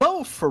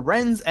Hello,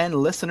 friends and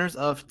listeners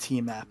of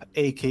TMAP,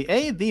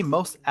 aka the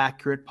most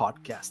accurate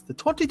podcast. The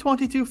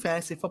 2022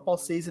 fantasy football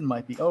season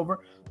might be over,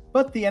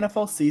 but the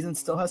NFL season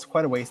still has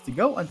quite a ways to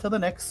go until the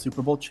next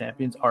Super Bowl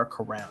champions are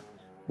crowned.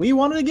 We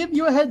wanted to give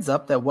you a heads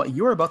up that what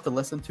you're about to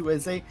listen to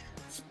is a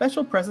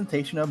special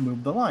presentation of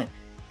Move the Line,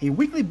 a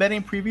weekly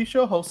betting preview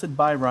show hosted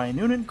by Ryan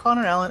Noonan,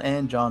 Connor Allen,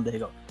 and John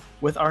Daigle.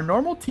 With our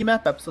normal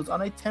TMAP episodes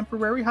on a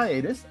temporary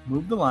hiatus,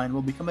 Move the Line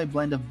will become a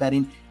blend of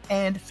betting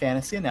and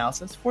fantasy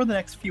analysis for the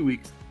next few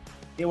weeks.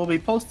 It will be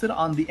posted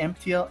on the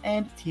MTL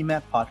and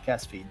TMAP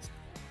podcast feeds.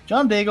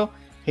 John Daigle,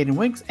 Hayden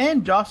Winks,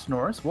 and Josh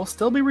Norris will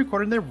still be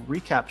recording their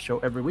recap show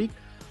every week.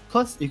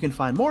 Plus, you can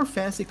find more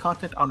fantasy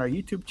content on our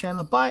YouTube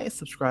channel by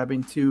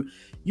subscribing to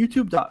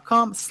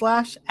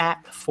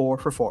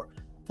youtube.com/@4for4.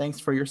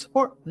 Thanks for your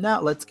support. Now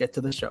let's get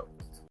to the show.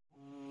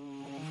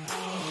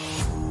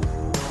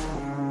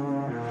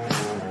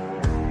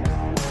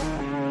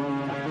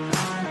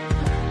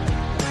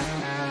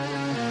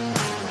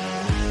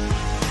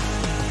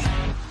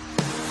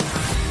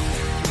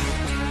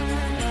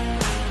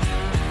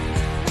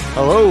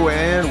 Hello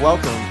and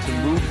welcome to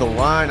Move the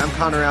Line. I'm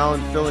Connor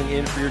Allen, filling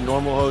in for your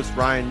normal host,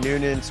 Ryan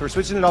Noonan. So we're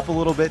switching it up a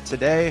little bit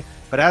today,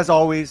 but as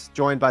always,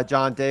 joined by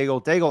John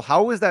Daigle. Daigle,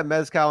 how was that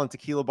Mezcal and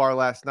Tequila bar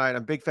last night? I'm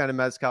a big fan of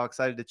Mezcal,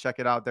 excited to check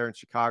it out there in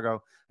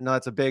Chicago. I know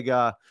that's a big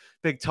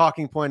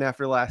talking point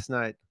after last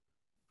night.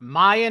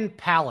 Mayan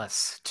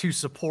Palace to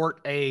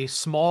support a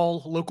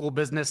small local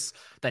business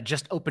that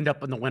just opened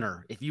up in the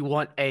winter. If you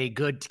want a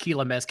good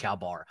tequila mezcal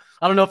bar,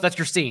 I don't know if that's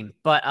your scene,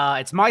 but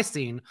it's my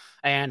scene,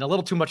 and a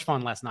little too much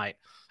fun last night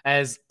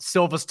as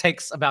Silva's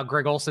takes about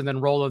Greg Olsen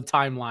then roll on the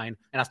timeline,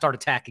 and I start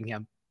attacking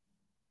him.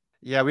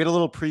 Yeah, we had a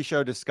little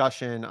pre-show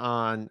discussion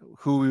on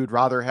who we would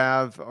rather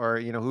have, or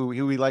who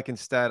we like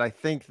instead. I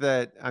think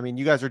that,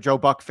 you guys are Joe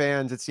Buck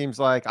fans. It seems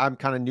like I'm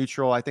kind of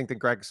neutral. I think that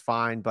Greg's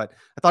fine, but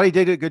I thought he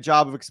did a good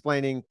job of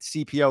explaining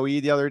CPOE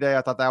the other day.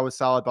 I thought that was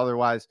solid, but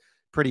otherwise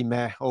pretty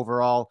meh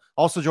overall.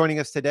 Also joining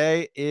us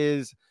today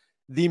is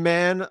the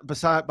man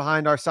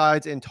behind our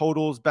sides in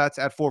totals bets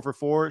at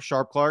 4for4,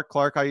 Sharp Clark.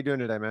 Clark, how you doing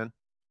today, man?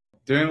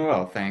 Doing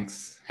well,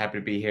 thanks. Happy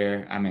to be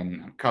here. I'm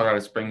in Colorado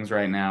Springs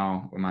right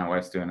now where my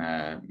wife's doing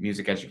a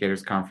music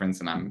educators conference,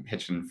 and I'm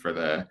hitching for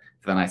the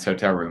nice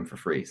hotel room for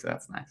free, so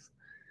that's nice.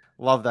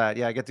 Love that.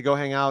 Yeah, I get to go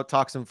hang out,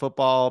 talk some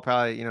football,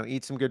 probably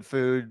eat some good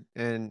food,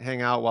 and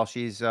hang out while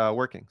she's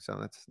working. So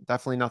that's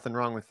definitely nothing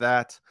wrong with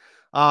that.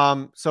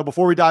 So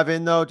before we dive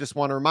in, though, just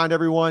want to remind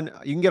everyone,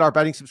 you can get our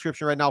betting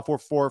subscription right now for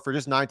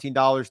just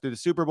 $19 through the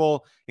Super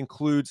Bowl.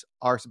 Includes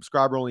our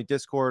subscriber-only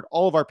Discord,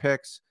 all of our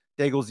picks,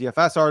 Daigle's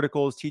DFS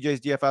articles, TJ's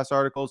DFS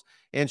articles,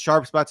 and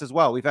Sharp's bets as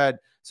well. We've had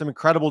some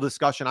incredible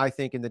discussion, I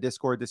think, in the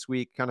Discord this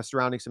week, kind of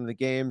surrounding some of the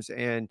games.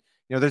 And,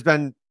 there's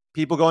been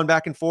people going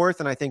back and forth,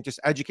 and I think just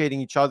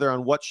educating each other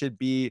on what should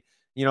be,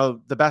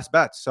 the best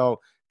bets. So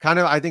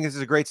I think this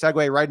is a great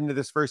segue right into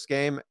this first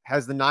game.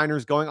 Has the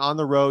Niners going on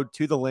the road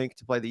to the Link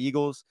to play the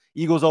Eagles.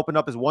 Eagles opened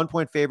up as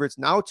 1-point favorites,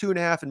 now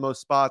 2.5 in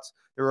most spots.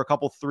 There were a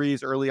couple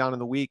threes early on in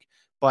the week,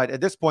 but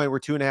at this point, we're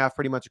 2.5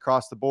 pretty much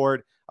across the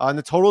board. And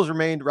the totals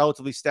remained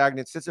relatively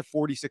stagnant, sits at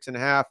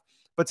 46.5.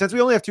 But since we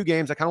only have two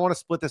games, I kind of want to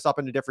split this up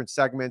into different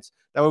segments.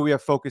 That way we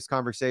have focused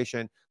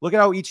conversation. Look at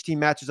how each team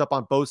matches up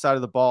on both sides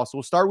of the ball. So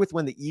we'll start with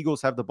when the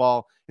Eagles have the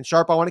ball. And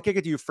Sharp, I want to kick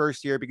it to you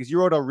first here because you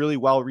wrote a really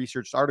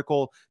well-researched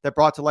article that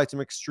brought to light some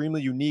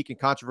extremely unique and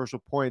controversial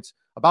points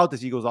about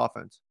this Eagles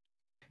offense.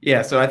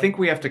 Yeah, so I think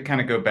we have to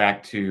kind of go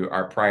back to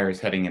our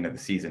priors heading into the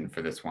season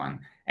for this one.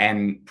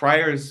 And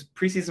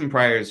preseason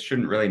priors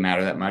shouldn't really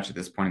matter that much at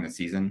this point in the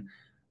season,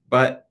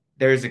 but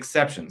there's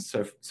exceptions.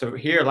 So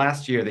here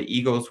last year, the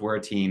Eagles were a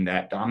team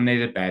that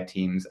dominated bad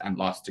teams and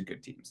lost to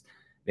good teams.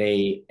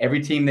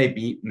 Every team they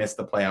beat missed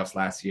the playoffs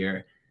last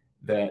year.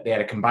 They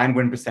had a combined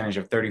win percentage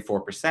of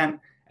 34%, and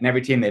every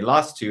team they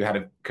lost to had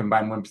a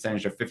combined win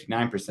percentage of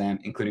 59%,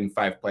 including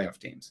 5 playoff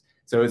teams.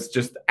 So it's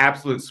just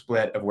absolute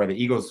split of where the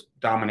Eagles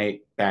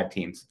dominate bad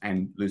teams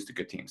and lose to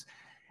good teams.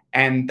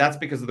 And that's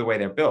because of the way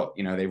they're built.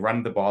 They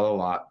run the ball a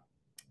lot.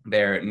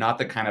 They're not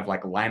the kind of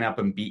like line up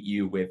and beat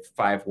you with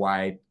 5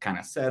 wide kind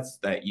of sets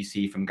that you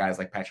see from guys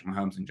like Patrick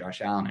Mahomes and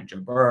Josh Allen and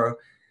Joe Burrow.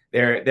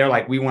 They're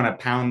like, we want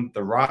to pound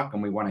the rock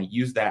and we want to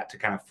use that to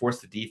kind of force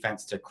the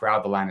defense to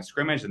crowd the line of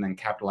scrimmage and then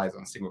capitalize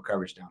on single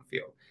coverage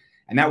downfield.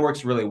 And that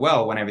works really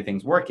well when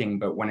everything's working,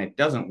 but when it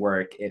doesn't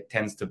work, it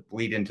tends to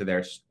bleed into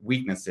their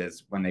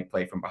weaknesses when they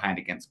play from behind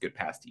against good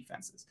pass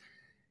defenses.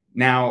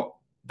 Now,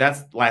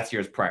 that's last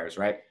year's priors,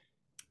 right?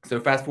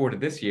 So fast forward to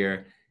this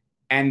year,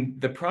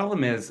 and the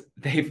problem is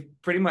they've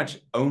pretty much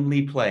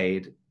only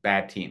played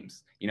bad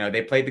teams.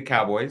 They played the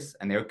Cowboys,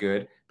 and they're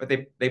good, but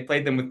they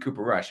played them with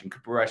Cooper Rush, and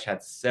Cooper Rush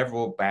had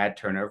several bad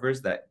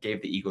turnovers that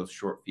gave the Eagles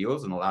short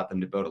fields and allowed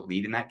them to build a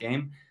lead in that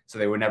game, so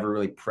they were never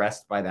really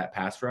pressed by that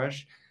pass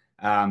rush.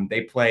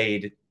 They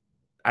played,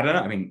 I don't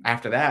know,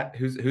 after that,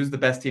 who's the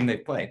best team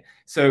they've played?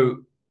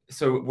 So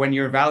when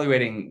you're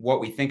evaluating what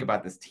we think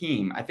about this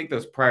team, I think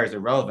those priors are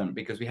relevant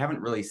because we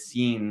haven't really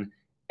seen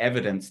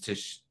evidence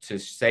to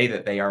say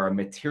that they are a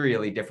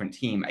materially different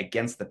team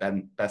against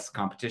the best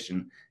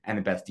competition and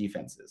the best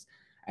defenses.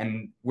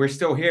 And we're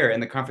still here in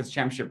the conference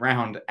championship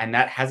round, and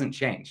that hasn't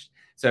changed.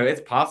 So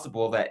it's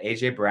possible that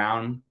A.J.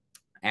 Brown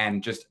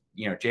and just,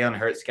 Jalen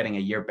Hurts getting a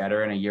year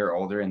better and a year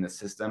older in the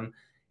system,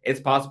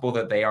 it's possible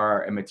that they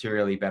are a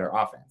materially better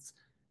offense.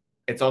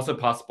 It's also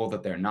possible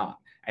that they're not.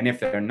 And if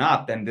they're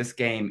not, then this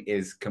game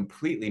is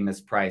completely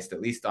mispriced,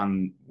 at least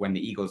on when the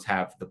Eagles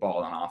have the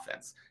ball on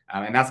offense.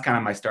 And that's kind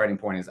of my starting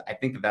point, is I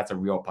think that that's a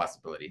real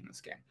possibility in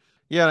this game.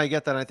 Yeah, and I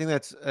get that. I think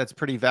that's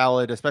pretty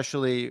valid,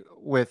 especially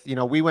with,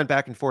 we went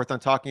back and forth on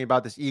talking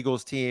about this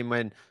Eagles team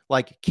and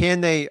can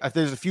they, if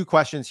there's a few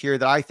questions here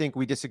that I think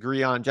we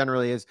disagree on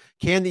generally, is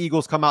can the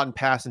Eagles come out and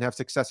pass and have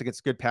success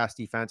against good pass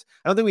defense?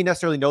 I don't think we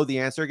necessarily know the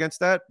answer against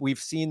that. We've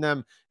seen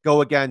them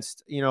go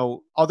against,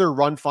 other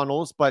run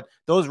funnels, but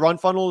those run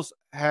funnels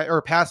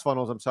or pass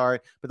funnels, I'm sorry,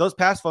 but those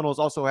pass funnels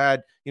also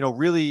had,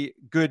 really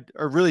good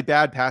or really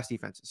bad pass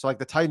defenses. So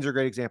the Titans are a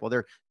great example.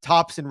 They're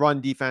tops in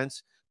run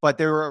defense, but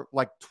they were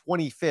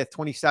 25th,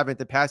 27th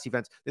in pass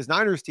defense. This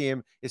Niners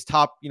team is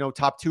top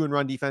 2 in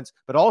run defense,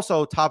 but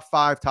also top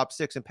 5, top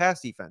 6 in pass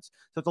defense.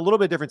 So it's a little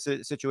bit different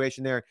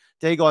situation there.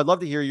 Daigle, I'd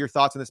love to hear your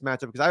thoughts on this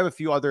matchup, because I have a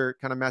few other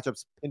kind of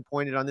matchups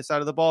pinpointed on this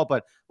side of the ball,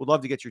 but would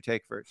love to get your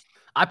take first.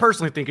 I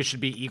personally think it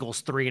should be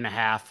Eagles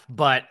 3.5,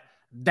 but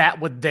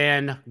that would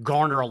then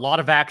garner a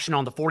lot of action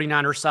on the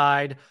 49er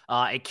side.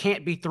 It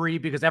can't be 3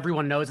 because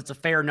everyone knows it's a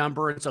fair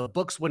number, and so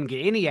books wouldn't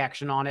get any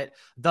action on it.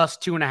 Thus,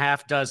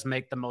 2.5 does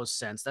make the most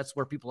sense. That's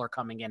where people are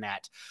coming in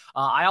at.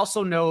 I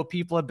also know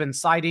people have been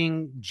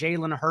citing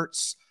Jalen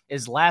Hurts.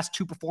 His last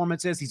 2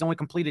 performances, he's only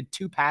completed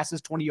 2 passes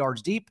 20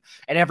 yards deep,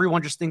 and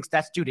everyone just thinks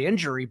that's due to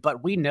injury.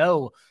 But we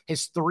know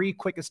his 3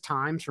 quickest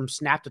times from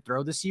snap to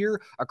throw this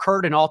year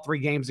occurred in all 3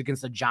 games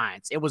against the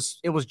Giants. It was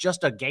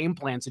just a game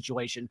plan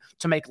situation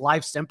to make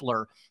life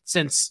simpler,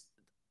 since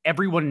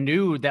everyone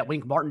knew that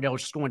Wink Martindale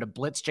was just going to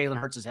blitz Jalen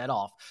Hurts' head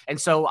off.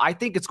 And so I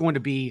think it's going to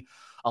be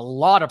a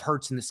lot of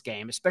Hurts in this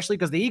game, especially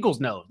because the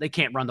Eagles know they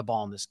can't run the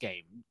ball in this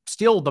game.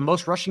 Still, the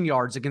most rushing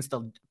yards against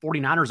the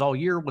 49ers all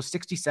year was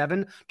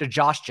 67 to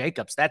Josh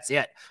Jacobs. That's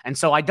it. And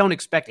so I don't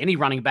expect any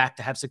running back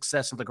to have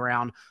success on the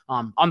ground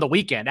on the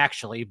weekend,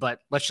 actually. But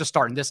let's just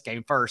start in this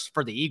game first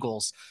for the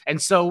Eagles.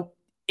 And so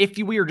if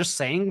we are just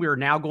saying we are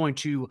now going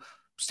to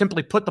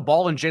simply put the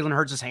ball in Jalen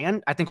Hurts'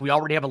 hand, I think we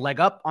already have a leg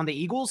up on the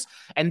Eagles.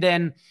 And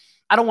then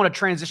I don't want to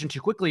transition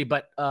too quickly,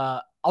 but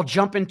I'll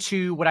jump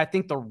into what I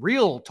think the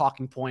real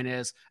talking point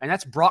is, and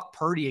that's Brock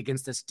Purdy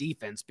against this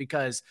defense,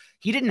 because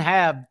he didn't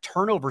have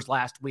turnovers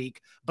last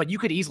week, but you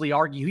could easily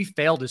argue he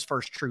failed his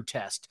first true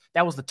test.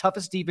 That was the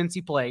toughest defense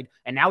he played,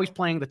 and now he's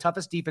playing the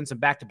toughest defense in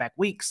back-to-back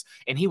weeks,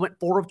 and he went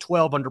 4 of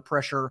 12 under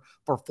pressure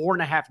for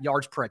 4.5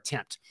 yards per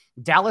attempt.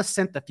 Dallas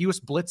sent the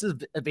fewest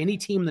blitzes of any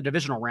team in the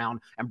divisional round,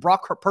 and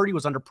Brock Purdy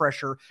was under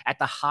pressure at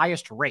the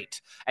highest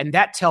rate. And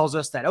that tells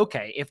us that,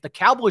 okay, if the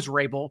Cowboys were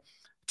able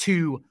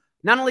to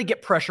not only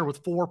get pressure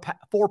with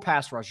four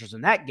pass rushers in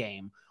that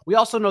game, we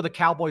also know the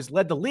Cowboys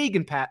led the league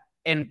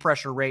in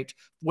pressure rate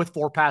with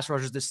 4 pass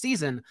rushers this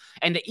season.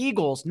 And the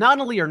Eagles not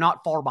only are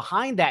not far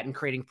behind that in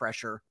creating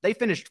pressure, they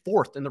finished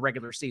 4th in the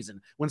regular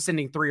season when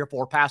sending 3 or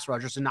 4 pass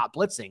rushers and not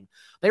blitzing.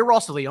 They were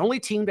also the only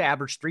team to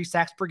average 3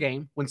 sacks per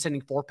game when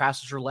sending 4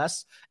 passes or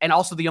less, and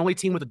also the only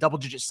team with a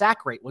double-digit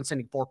sack rate when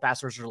sending 4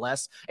 passers or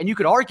less. And you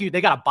could argue they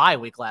got a bye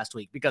week last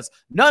week because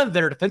none of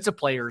their defensive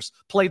players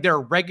played their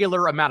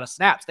regular amount of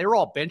snaps. They were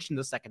all benched in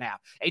the second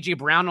half. A.J.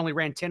 Brown only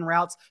ran 10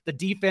 routes. The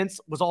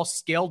defense was all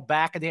scaled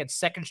back, and they had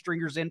second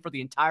stringers in for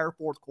the entire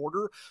fourth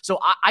quarter. So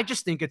I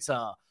just think it's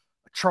a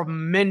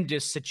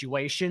tremendous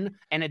situation,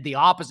 and the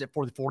opposite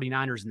for the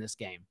 49ers in this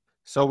game.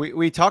 So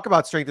we talk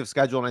about strength of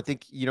schedule, and I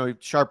think,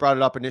 Sharp brought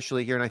it up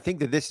initially here, and I think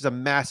that this is a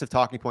massive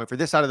talking point for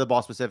this side of the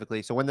ball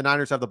specifically. So when the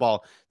Niners have the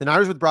ball, the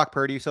Niners with Brock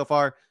Purdy so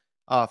far,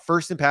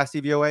 1st in pass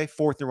DVOA,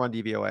 4th in run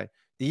DVOA.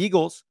 The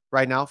Eagles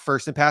right now,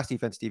 1st in pass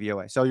defense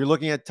DVOA. So you're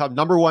looking at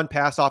number 1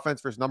 pass offense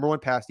versus number 1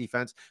 pass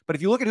defense. But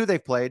if you look at who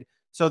they've played,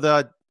 so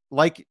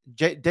like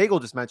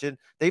Daigle just mentioned,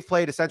 they've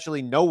played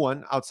essentially no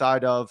one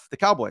outside of the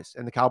Cowboys.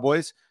 And the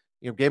Cowboys,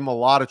 gave them a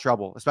lot of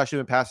trouble, especially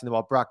when passing the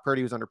ball. Brock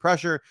Purdy was under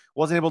pressure,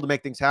 wasn't able to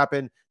make things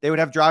happen. They would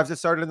have drives that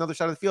started on the other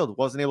side of the field,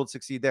 wasn't able to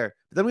succeed there.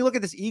 But then we look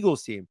at this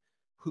Eagles team.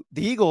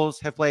 The Eagles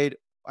have played,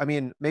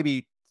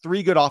 maybe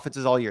 3 good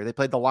offenses all year. They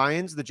played the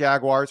Lions, the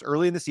Jaguars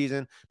early in the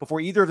season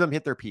before either of them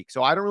hit their peak.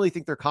 So I don't really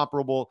think they're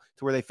comparable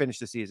to where they finished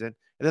the season.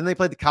 And then they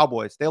played the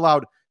Cowboys. They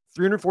allowed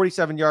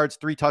 347 yards,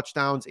 3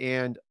 touchdowns,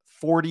 and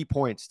 40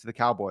 points to the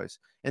Cowboys.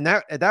 And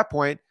that at that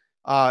point,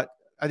 I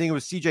think it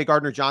was CJ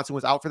Gardner-Johnson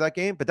was out for that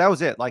game, but that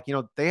was it.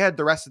 They had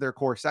the rest of their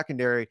core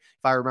secondary, if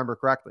I remember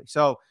correctly.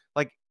 So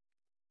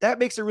that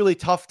makes it really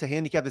tough to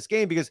handicap this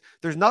game because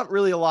there's not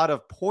really a lot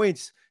of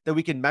points that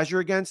we can measure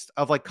against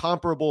of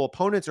comparable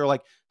opponents or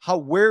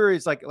where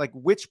is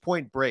which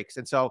point breaks.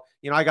 And so,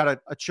 I got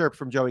a chirp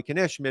from Joey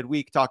Knish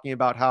midweek talking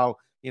about how,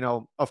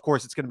 of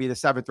course it's going to be the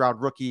 7th round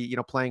rookie,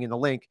 playing in the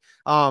link.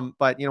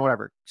 But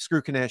whatever,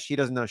 screw Knish. He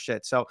doesn't know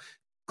shit. So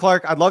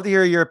Clark, I'd love to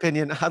hear your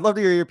opinion. I'd love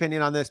to hear your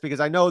opinion on this because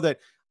I know that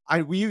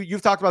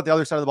you've talked about the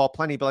other side of the ball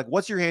plenty, but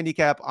what's your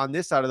handicap on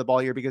this side of the ball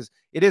here? Because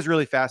it is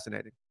really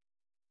fascinating.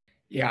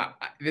 Yeah,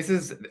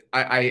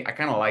 I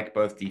kind of like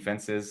both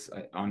defenses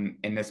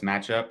in this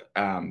matchup.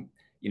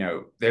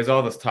 There's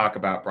all this talk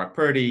about Brock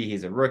Purdy.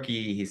 He's a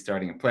rookie. He's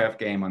starting a playoff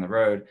game on the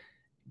road.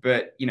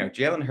 But,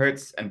 Jalen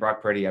Hurts and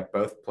Brock Purdy have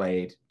both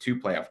played 2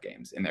 playoff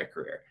games in their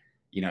career.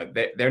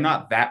 They're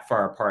not that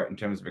far apart in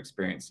terms of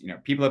experience.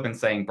 People have been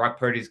saying Brock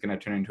Purdy's going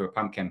to turn into a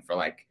pumpkin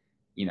for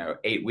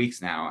 8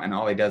 weeks now. And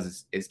all he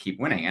does is keep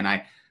winning. And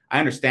I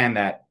understand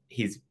that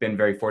he's been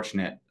very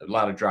fortunate. A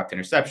lot of dropped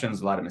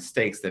interceptions, a lot of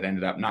mistakes that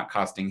ended up not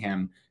costing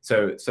him.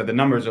 So the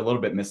numbers are a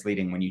little bit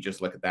misleading when you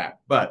just look at that.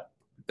 But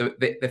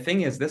the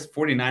thing is, this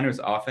 49ers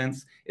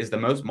offense is the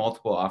most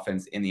multiple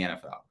offense in the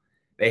NFL.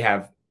 They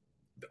have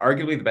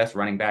arguably the best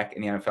running back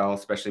in the NFL,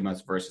 especially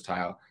most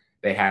versatile.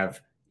 They have,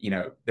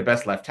 the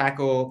best left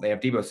tackle. They have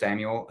Deebo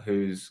Samuel,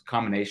 whose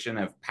combination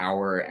of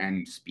power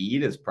and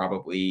speed is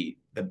probably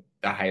the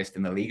highest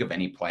in the league of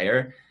any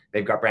player.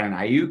 They've got Brandon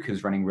Ayuk,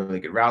 who's running really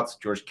good routes.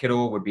 George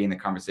Kittle would be in the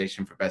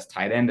conversation for best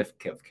tight end if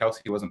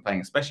Kelsey wasn't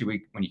playing,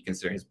 especially when you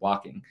consider his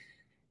blocking.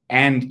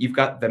 And you've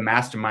got the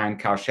mastermind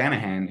Kyle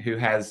Shanahan, who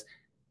has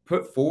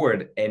put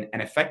forward an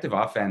effective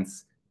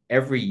offense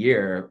every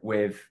year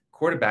with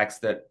quarterbacks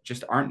that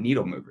just aren't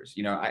needle movers.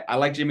 I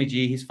like Jimmy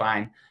G. He's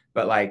fine,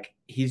 but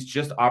he's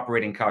just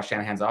operating Kyle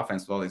Shanahan's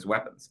offense with all these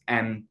weapons.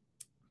 And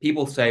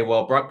people say,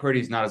 well, Brock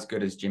Purdy's not as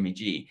good as Jimmy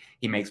G.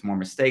 He makes more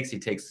mistakes. He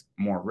takes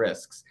more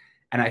risks.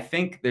 And I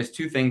think there's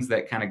 2 things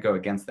that kind of go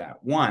against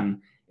that.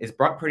 One is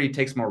Brock Purdy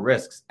takes more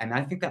risks, and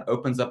I think that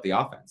opens up the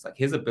offense.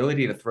 His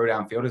ability to throw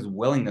downfield, his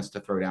willingness to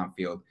throw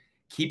downfield,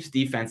 keeps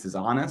defenses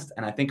honest,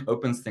 and I think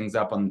opens things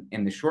up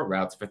in the short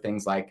routes for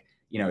things like,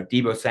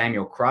 Deebo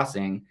Samuel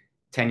crossing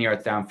 10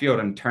 yards downfield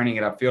and turning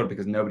it upfield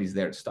because nobody's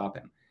there to stop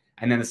him.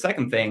 And then the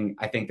second thing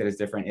I think that is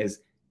different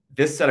is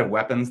this set of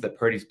weapons that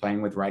Purdy's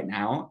playing with right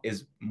now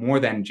is more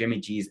than Jimmy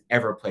G's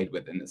ever played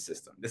with in this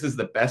system. This is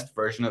the best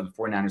version of the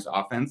 49ers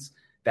offense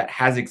that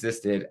has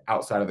existed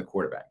outside of the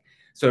quarterback.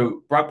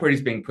 So Brock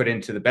Purdy's being put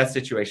into the best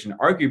situation,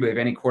 arguably, of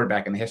any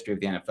quarterback in the history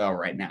of the NFL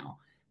right now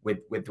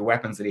with the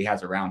weapons that he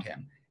has around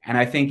him. And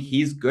I think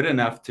he's good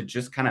enough to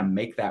just kind of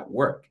make that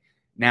work.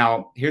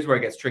 Now, here's where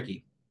it gets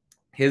tricky.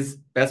 His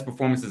best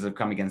performances have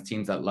come against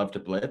teams that love to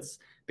blitz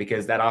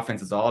because that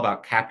offense is all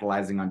about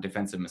capitalizing on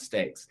defensive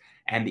mistakes.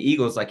 And the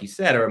Eagles, like you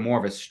said, are more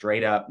of a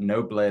straight up,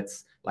 no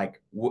blitz,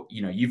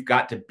 you've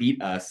got to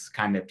beat us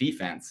kind of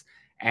defense.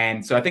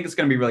 And so I think it's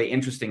going to be really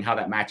interesting how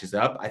that matches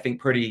up. I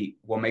think Purdy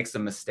will make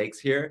some mistakes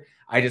here.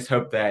 I just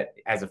hope that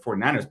as a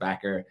 49ers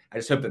backer, I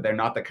just hope that they're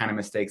not the kind of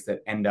mistakes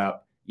that end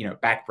up,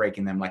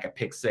 backbreaking them like a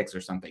pick 6 or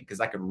something, because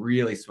that could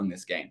really swing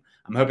this game.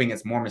 I'm hoping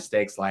it's more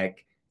mistakes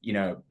like,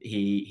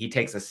 he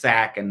takes a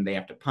sack and they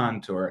have to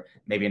punt, or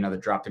maybe another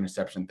dropped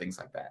interception, things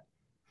like that.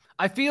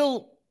 I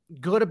feel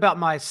good about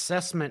my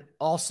assessment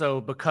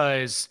also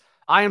because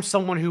I am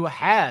someone who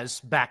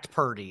has backed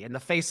Purdy in the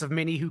face of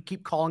many who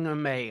keep calling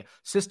him a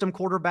system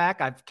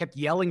quarterback. I've kept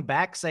yelling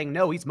back saying,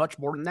 no, he's much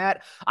more than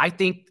that. I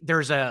think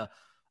there's the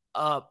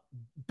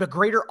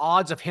greater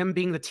odds of him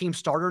being the team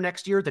starter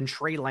next year than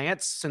Trey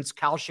Lance, since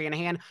Kyle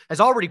Shanahan has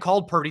already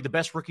called Purdy the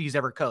best rookie he's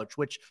ever coached,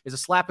 which is a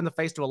slap in the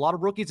face to a lot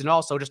of rookies, and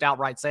also just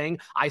outright saying,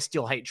 I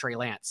still hate Trey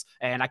Lance.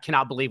 And I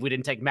cannot believe we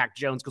didn't take Mac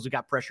Jones because we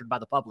got pressured by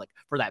the public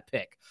for that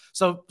pick.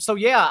 So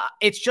yeah,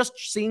 it just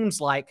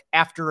seems like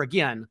after,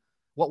 again,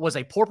 what was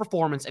a poor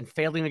performance and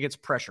failing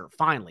against pressure,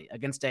 finally,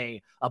 against a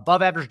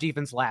above-average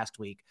defense last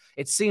week,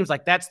 it seems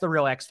like that's the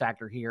real X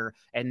factor here.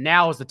 And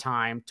now is the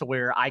time to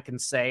where I can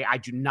say I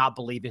do not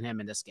believe in him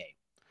in this game.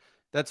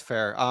 That's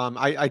fair.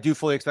 I do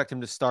fully expect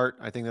him to start.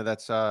 I think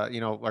that's,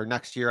 or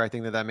next year. I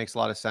think that makes a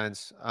lot of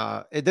sense.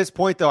 At this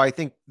point, though, I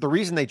think the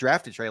reason they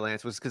drafted Trey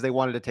Lance was because they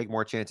wanted to take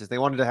more chances. They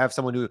wanted to have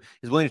someone who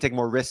is willing to take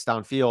more risks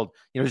downfield,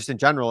 just in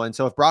general. And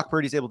so if Brock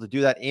Purdy's able to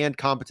do that and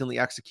competently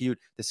execute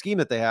the scheme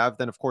that they have,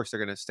 then of course they're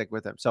going to stick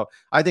with him. So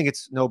I think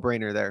it's no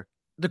brainer there.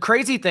 The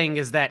crazy thing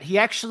is that he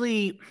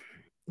actually,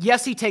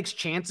 yes, he takes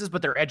chances,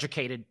 but they're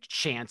educated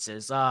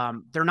chances.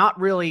 They're not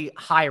really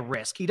high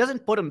risk. He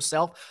doesn't put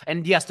himself,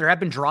 and yes, there have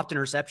been dropped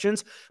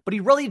interceptions, but he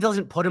really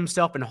doesn't put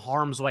himself in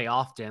harm's way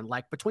often.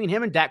 Like between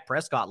him and Dak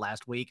Prescott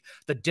last week,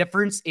 the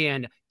difference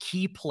in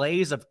key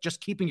plays of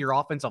just keeping your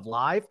offense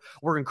alive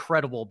were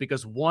incredible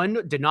because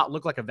one did not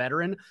look like a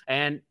veteran,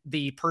 and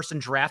the person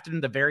drafted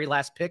in the very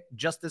last pick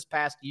just this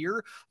past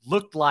year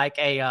looked like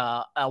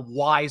a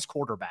wise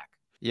quarterback.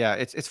 Yeah,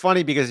 it's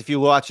funny because if you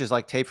watch his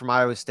tape from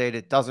Iowa State,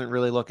 it doesn't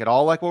really look at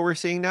all like what we're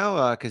seing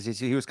now. Because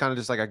he was kind of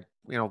just like a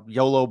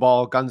YOLO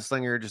ball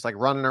gunslinger, just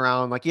running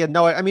around. He had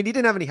he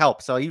didn't have any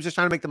help, so he was just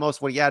trying to make the most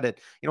of what he had at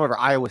over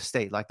Iowa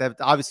State. That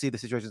obviously the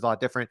situation is a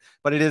lot different,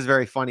 but it is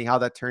very funny how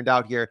that turned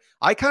out here.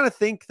 I kind of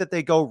think that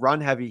they go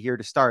run heavy here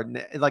to start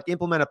and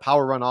implement a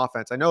power run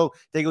offense. I know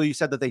Daigle, you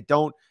said that they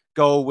don't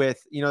go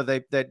with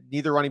that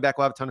neither running back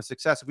will have a ton of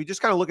success. If we just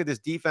kind of look at this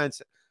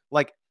defense,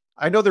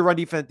 I know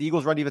the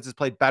Eagles' run defense has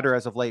played better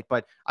as of late,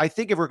 but I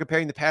think if we're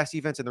comparing the pass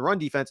defense and the run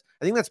defense,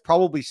 I think that's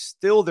probably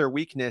still their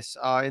weakness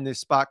in this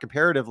spot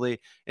comparatively.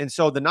 And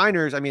so the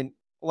Niners,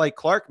 like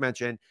Clark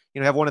mentioned,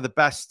 have one of the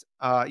best,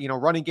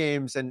 running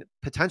games and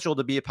potential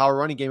to be a power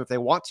running game if they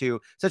want to,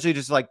 essentially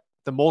just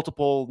the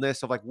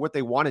multipleness of like what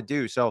they want to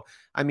do. So,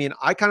 I mean,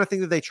 I kind of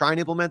think that they try and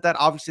implement that.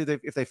 Obviously,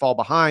 if they fall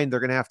behind, they're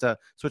going to have to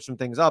switch some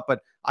things up,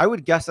 but I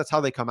would guess that's how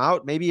they come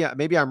out. Maybe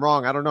I'm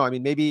wrong. I don't know. I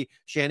mean, maybe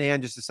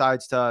Shanahan just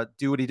decides to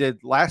do what he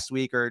did last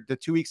week or the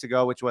 2 weeks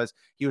ago, which was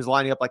he was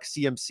lining up like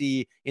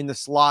CMC in the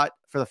slot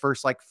for the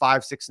first like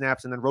 5-6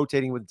 snaps and then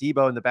rotating with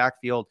Debo in the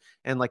backfield.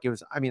 And like, it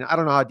was, I mean, I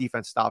don't know how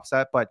defense stops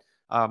that, but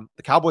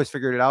the Cowboys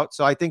figured it out.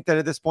 So I think that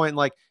at this point,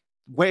 like,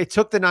 it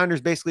took the Niners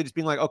basically just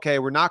being like, okay,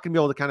 we're not going to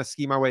be able to kind of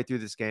scheme our way through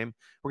this game.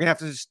 We're going to have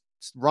to just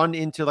run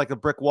into like a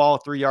brick wall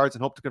 3 yards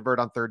and hope to convert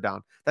on third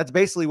down. That's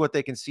basically what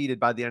they conceded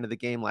by the end of the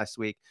game last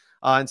week.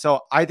 And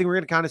so I think we're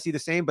going to kind of see the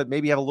same, but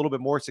maybe have a little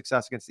bit more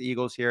success against the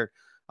Eagles here.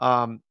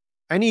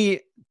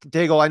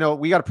 Daigle, I know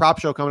we got a prop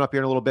show coming up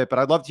here in a little bit, but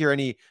I'd love to hear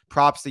any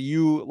props that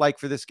you like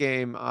for this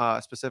game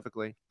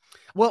specifically.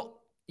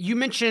 Well, you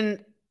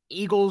mentioned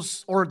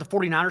Eagles or the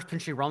 49ers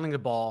potentially running the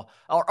ball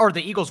or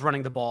the Eagles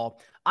running the ball.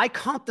 I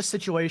comp the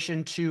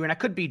situation to, and I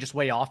could be just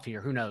way off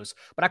here, who knows,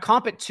 but I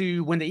comp it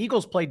to when the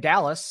Eagles played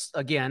Dallas,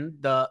 again,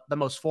 the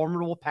most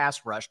formidable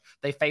pass rush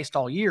they faced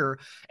all year.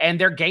 And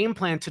their game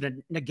plan to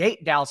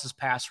negate Dallas's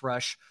pass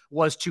rush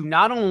was to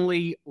not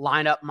only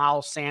line up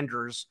Miles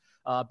Sanders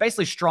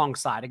basically strong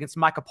side against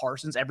Micah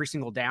Parsons every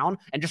single down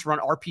and just run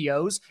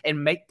RPOs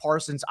and make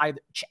Parsons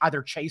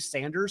either chase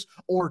Sanders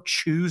or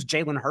choose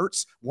Jalen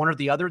Hurts, one or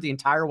the other, the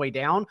entire way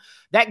down.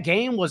 That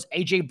game was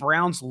A.J.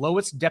 Brown's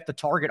lowest depth of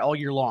target all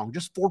year long,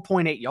 just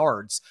 4.8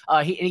 yards.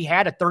 He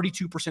had a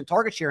 32%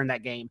 target share in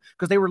that game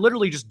because they were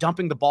literally just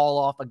dumping the ball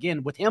off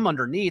again with him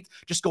underneath,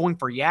 just going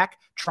for yak,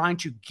 trying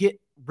to get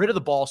rid of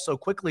the ball so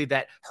quickly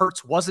that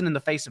Hurts wasn't in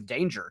the face of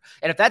danger.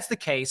 And if that's the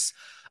case,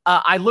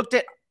 I looked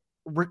at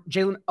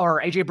Jalen or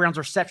AJ Brown's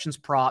receptions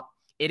prop.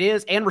 It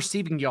is, and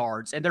receiving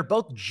yards, and they're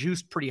both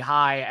juiced pretty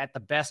high at the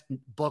best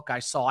book I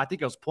saw. I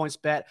think it was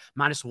PointsBet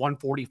minus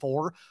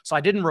 144. So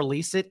I didn't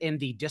release it in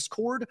the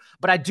Discord,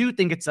 but I do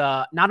think it's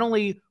not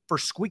only for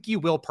squeaky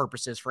wheel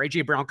purposes for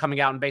AJ Brown coming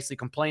out and basically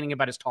complaining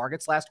about his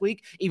targets last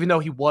week, even though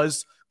he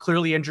was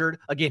clearly injured.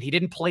 Again, he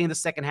didn't play in the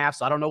second half,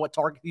 so I don't know what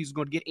target he's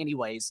going to get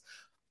anyways.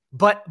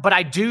 But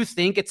I do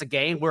think it's a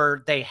game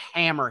where they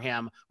hammer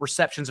him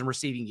receptions and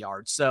receiving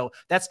yards. So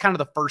that's kind of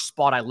the first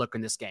spot I look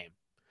in this game.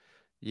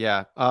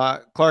 Yeah.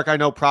 Clark, I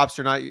know props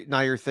are not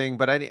your thing,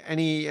 but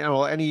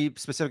any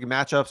specific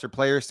matchups or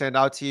players stand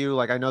out to you?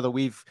 Like, I know that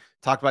we've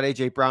talked about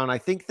AJ Brown. I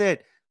think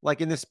that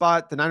like in this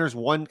spot, the Niners'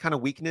 one kind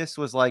of weakness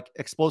was like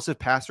explosive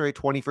pass rate,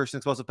 21st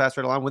explosive pass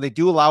rate line. When they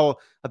do allow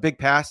a big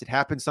pass, it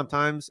happens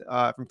sometimes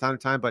from time to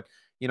time, but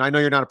I know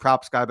you're not a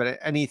props guy, but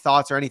any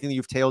thoughts or anything that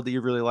you've tailed that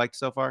you've really liked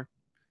so far?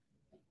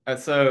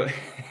 So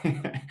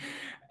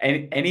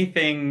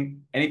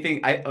anything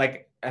I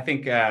like, I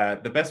think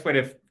the best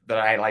way that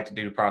I like to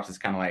do props is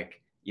kind of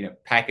like,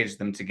 package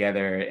them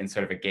together in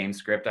sort of a game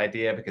script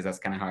idea, because that's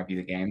kind of how I view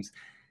the games.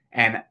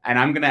 And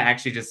I'm going to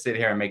actually just sit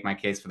here and make my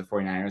case for the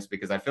 49ers,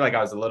 because I feel like I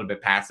was a little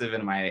bit passive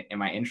in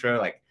my intro.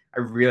 Like,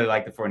 I really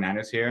like the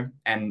 49ers here.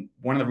 And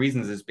one of the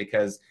reasons is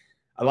because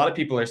a lot of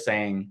people are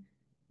saying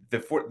the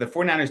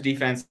 49ers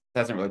defense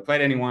hasn't really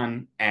played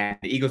anyone, and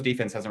the Eagles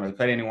defense hasn't really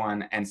played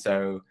anyone. And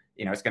so,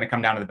 it's going to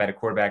come down to the better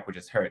quarterback, which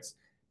is Hurts.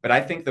 But I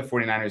think the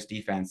 49ers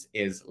defense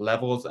is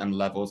levels and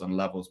levels and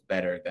levels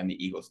better than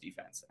the Eagles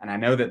defense. And I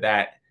know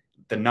that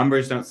the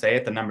numbers don't say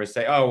it. The numbers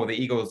say, oh, well,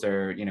 the Eagles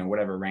are,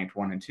 whatever, ranked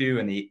 1 and 2,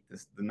 and the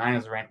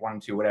Niners are ranked 1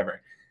 and 2,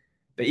 whatever.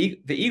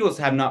 The Eagles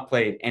have not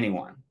played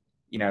anyone.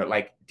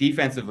 Like,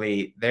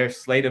 defensively, their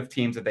slate of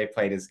teams that they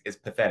played is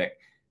pathetic.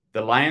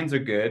 The Lions are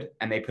good,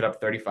 and they put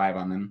up 35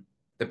 on them.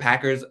 The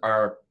Packers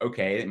are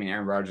okay. I mean,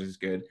 Aaron Rodgers is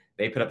good.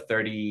 They put up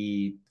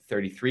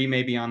 33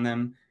 maybe on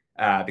them.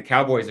 The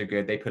Cowboys are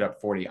good. They put up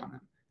 40 on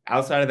them.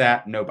 Outside of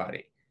that,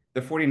 nobody.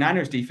 The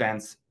 49ers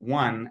defense,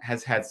 one,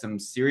 has had some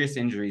serious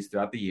injuries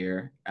throughout the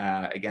year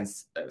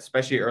against,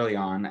 especially early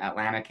on,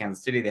 Atlanta,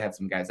 Kansas City. They had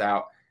some guys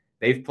out.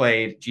 They've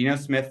played Geno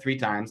Smith 3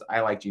 times.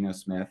 I like Geno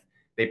Smith.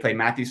 They played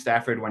Matthew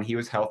Stafford when he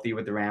was healthy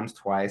with the Rams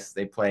twice.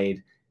 They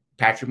played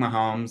Patrick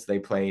Mahomes. They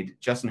played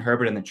Justin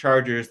Herbert and the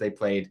Chargers. They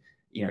played,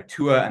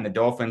 Tua and the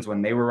Dolphins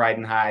when they were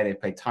riding high. They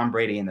played Tom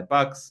Brady and the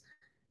Bucks.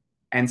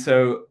 And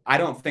so I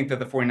don't think that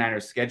the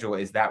 49ers schedule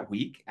is that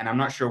weak. And I'm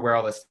not sure where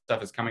all this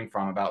stuff is coming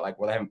from about like,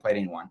 well, they haven't played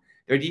anyone.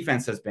 Their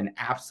defense has been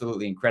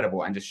absolutely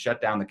incredible and just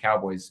shut down the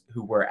Cowboys,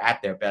 who were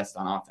at their best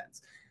on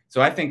offense.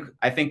 So I think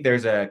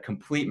there's a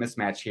complete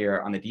mismatch here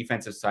on the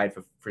defensive side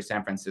for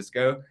San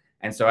Francisco.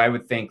 And so I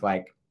would think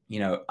like,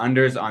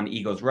 unders on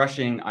Eagles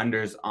rushing,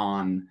 unders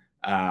on,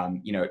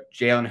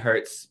 Jalen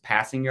Hurts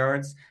passing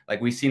yards.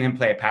 Like, we've seen him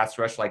play a pass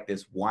rush like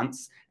this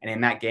once. And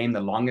in that game,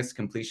 the longest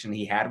completion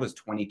he had was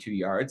 22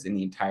 yards in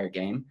the entire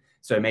game.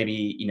 So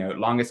maybe,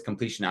 longest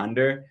completion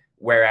under.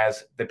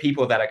 Whereas the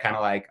people that are kind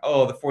of like,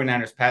 oh, the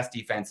 49ers pass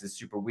defense is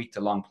super weak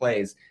to long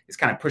plays, is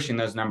kind of pushing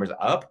those numbers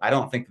up. I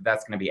don't think that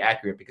that's going to be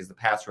accurate, because the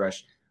pass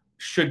rush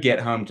should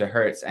get home to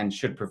Hurts and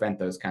should prevent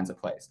those kinds of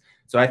plays.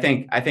 So I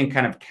think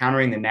kind of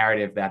countering the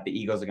narrative that the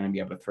Eagles are going to be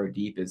able to throw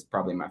deep is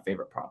probably my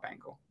favorite prop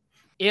angle.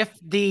 If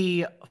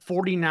the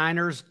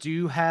 49ers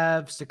do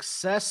have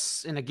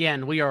success, and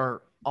again, we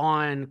are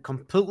on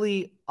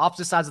completely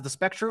opposite sides of the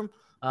spectrum.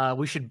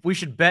 We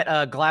should bet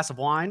a glass of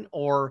wine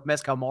or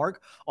mezcal marg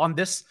on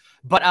this,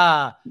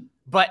 but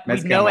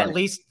we know at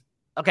least.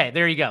 Okay,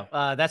 there you go.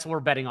 That's what we're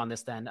betting on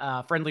this then.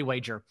 Friendly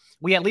wager.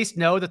 We at least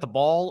know that the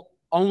ball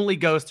only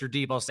goes through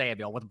Deebo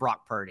Samuel with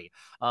Brock Purdy.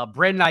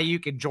 Brandon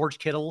Ayuk and George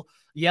Kittle.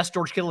 Yes,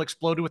 George Kittle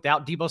exploded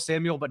without Deebo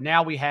Samuel, but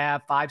now we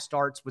have 5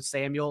 starts with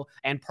Samuel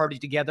and Purdy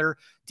together.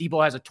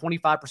 Deebo has a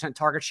 25%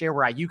 target share,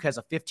 where Ayuk has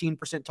a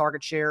 15%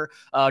 target share.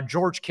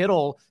 George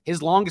Kittle,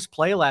 his longest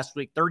play last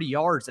week, 30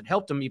 yards, that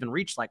helped him even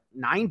reach like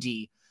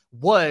 90,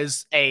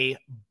 was a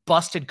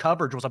busted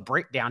coverage, was a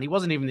breakdown. He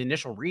wasn't even the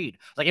initial read.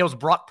 Like, it was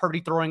Brock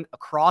Purdy throwing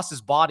across his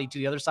body to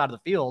the other side of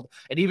the field.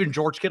 And even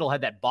George Kittle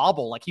had that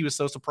bobble. Like, he was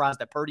so surprised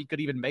that Purdy could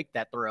even make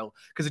that throw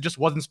because it just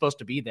wasn't supposed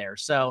to be there.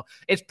 So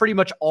it's pretty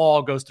much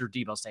all goes through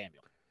Deebo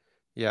Samuel.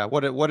 Yeah,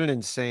 what an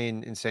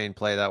insane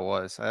play that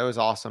was. That was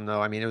awesome though.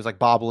 I mean, it was like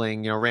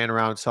bobbling, ran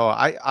around. So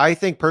I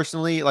think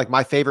personally, like,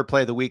 my favorite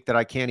play of the week that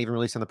I can't even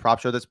release on the prop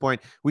show at this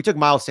point, we took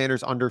Miles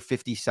Sanders under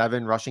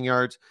 57 rushing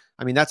yards.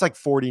 I mean, that's like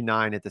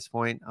 49 at this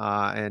point.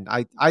 And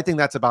I think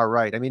that's about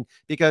right. I mean,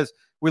 because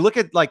we look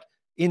at, like,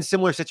 in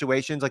similar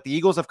situations, like the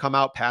Eagles have come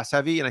out pass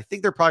heavy, and I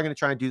think they're probably going to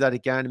try and do that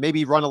again.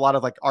 Maybe run a lot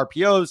of like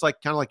RPOs, like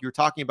kind of like you were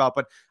talking about.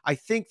 But I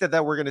think that's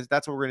what we're going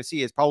to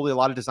see is probably a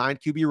lot of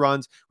designed QB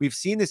runs. We've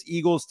seen this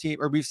Eagles team,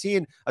 or we've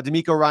seen a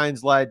DeMeco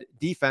Ryans led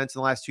defense in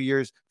the last 2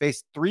 years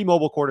face 3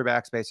 mobile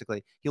quarterbacks.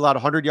 Basically, he allowed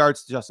 100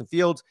 yards to Justin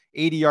Fields,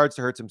 80 yards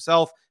to Hurts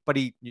himself, but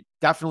he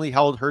definitely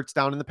held Hurts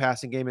down in the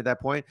passing game at that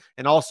point,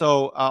 and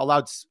also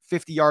allowed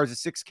 50 yards and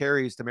 6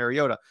 carries to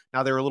Mariota.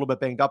 Now they were a little bit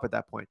banged up at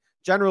that point.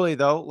 Generally,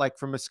 though, like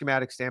from a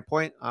schematic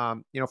standpoint,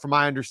 from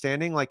my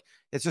understanding, like,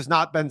 it's just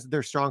not been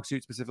their strong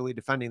suit, specifically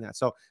defending that.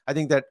 So I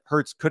think that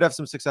Hurts could have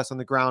some success on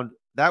the ground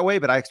that way,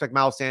 but I expect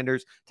Miles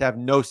Sanders to have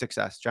no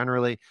success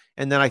generally.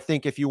 And then I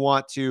think if you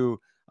want to,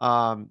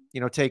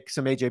 take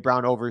some AJ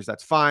Brown overs,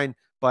 that's fine.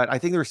 But I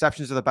think the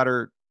receptions are the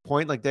better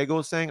point, like Dago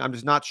was saying. I'm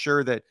just not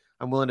sure that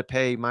I'm willing to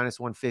pay minus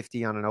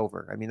 150 on an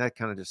over. I mean, that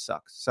kind of just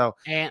sucks. So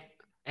and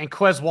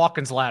Quez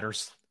Watkins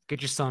ladders,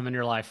 get you some in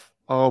your life.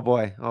 Oh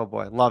boy.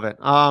 Love it.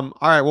 All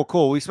right. Well,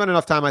 cool. We spent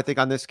enough time, I think,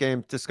 on this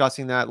game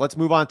discussing that. Let's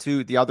move on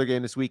to the other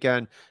game this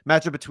weekend,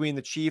 matchup between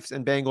the Chiefs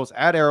and Bengals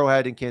at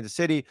Arrowhead in Kansas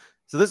City.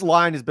 So this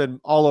line has been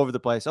all over the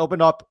place.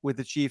 Opened up with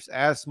the Chiefs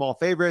as small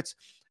favorites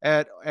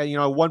at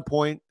 1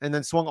 point, and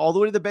then swung all the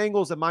way to the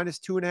Bengals at minus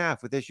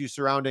 2.5 with issues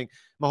surrounding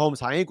Mahomes'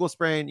 high ankle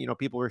sprain.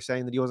 People were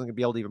saying that he wasn't going to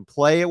be able to even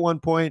play at 1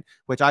 point,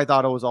 which I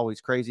thought it was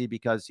always crazy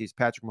because he's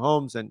Patrick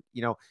Mahomes. And,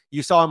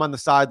 you saw him on the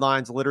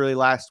sidelines literally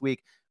last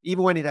week.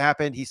 Even when it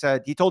happened, he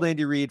told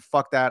Andy Reid,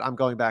 "Fuck that, I'm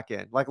going back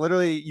in." Like,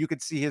 literally, you could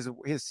see his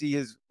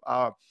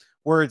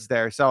words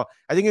there. So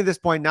I think at this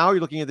point now, you're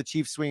looking at the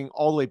Chiefs swinging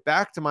all the way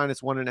back to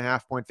minus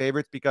 1.5 point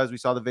favorites because we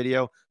saw the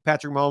video.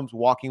 Patrick Mahomes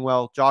walking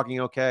well, jogging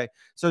okay.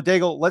 So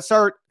Daigle, let's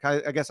start,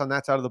 I guess, on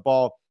that side of the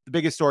ball. The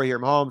biggest story here,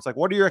 Mahomes. Like,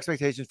 what are your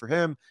expectations for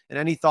him, and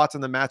any thoughts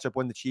on the matchup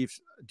when the Chiefs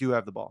do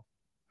have the ball?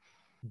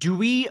 Do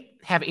we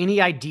have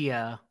any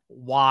idea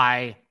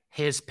why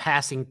his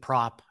passing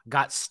prop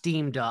got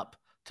steamed up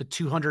to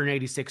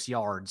 286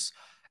 yards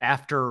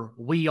after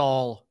we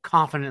all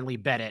confidently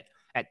bet it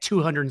at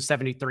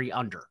 273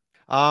 under?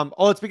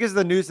 It's because of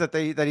the news that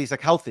he's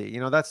like healthy.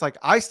 That's like,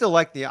 I still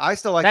like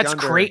that's the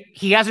under. Great.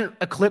 He hasn't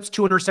eclipsed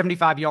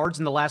 275 yards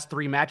in the last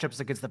 3 matchups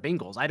against the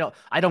Bengals.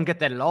 I don't get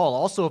that at all.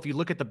 Also, if you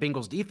look at the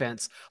Bengals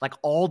defense, like,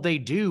 all they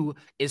do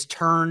is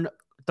turn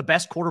the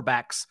best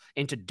quarterbacks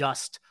into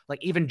dust.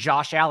 Like, even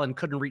Josh Allen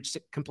couldn't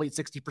complete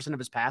 60% of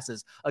his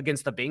passes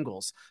against the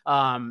Bengals.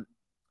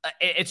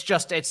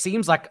 It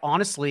seems like,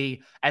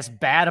 honestly, as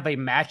bad of a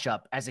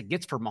matchup as it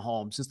gets for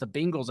Mahomes, since the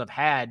Bengals have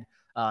had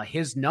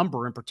his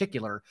number in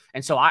particular.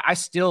 And so I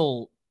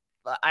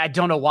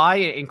don't know why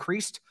it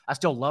increased. I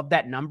still love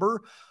that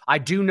number. I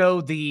do know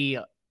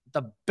the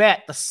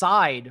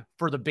side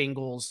for the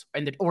Bengals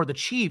or the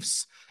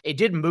Chiefs, it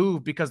did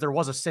move because there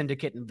was a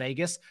syndicate in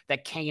Vegas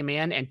that came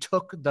in and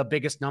took the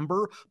biggest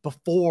number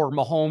before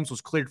Mahomes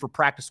was cleared for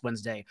practice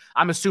Wednesday.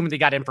 I'm assuming they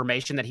got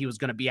information that he was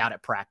going to be out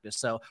at practice,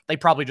 so they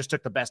probably just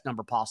took the best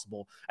number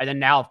possible. And then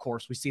now, of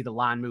course, we see the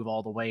line move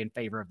all the way in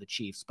favor of the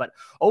Chiefs. But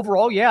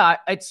overall, yeah,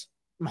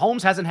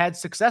 Mahomes hasn't had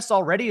success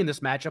already in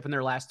this matchup in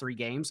their last 3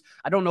 games.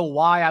 I don't know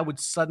why I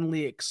would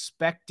suddenly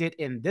expect it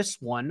in this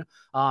one.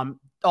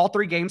 All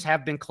 3 games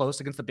have been close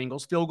against the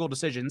Bengals, field goal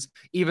decisions,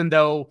 even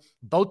though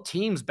both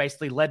teams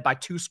basically led by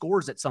 2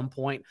 scores at some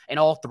point in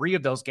all 3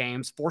 of those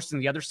games, forcing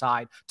the other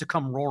side to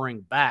come roaring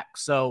back.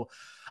 So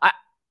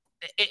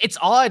it's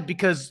odd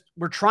because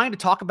we're trying to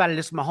talk about it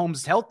as Mahomes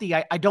is healthy.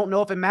 I don't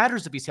know if it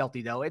matters if he's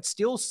healthy, though. It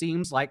still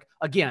seems like,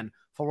 again,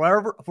 for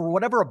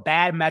whatever a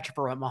bad matchup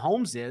for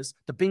Mahomes is,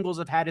 the Bengals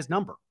have had his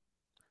number.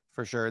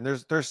 For sure. And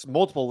there's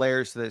multiple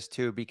layers to this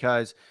too,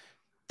 because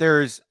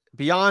there's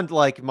beyond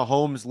like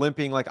Mahomes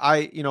limping. Like,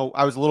 I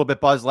was a little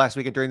bit buzzed last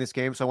weekend during this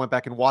game, so I went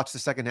back and watched the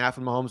second half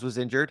when Mahomes was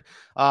injured.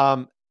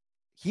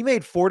 he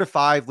made 4 to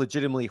 5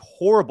 legitimately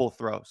horrible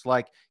throws.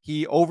 Like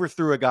he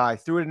overthrew a guy,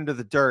 threw it into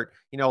the dirt,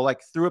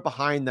 like threw it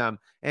behind them.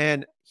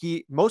 And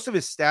most of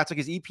his stats, like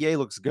his EPA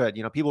looks good.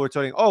 People were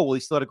saying, oh, well, he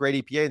still had a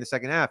great EPA in the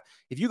second half.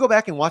 If you go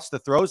back and watch the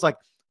throws, like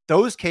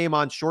those came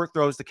on short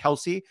throws to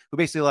Kelce, who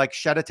basically like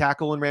shed a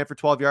tackle and ran for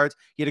 12 yards.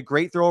 He had a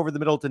great throw over the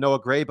middle to Noah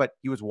Gray, but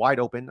he was wide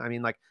open. I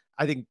mean, like,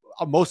 I think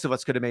most of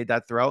us could have made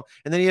that throw.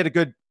 And then he had a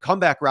good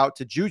comeback route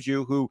to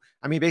Juju, who,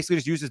 I mean, basically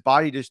just used his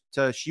body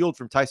to shield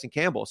from Tyson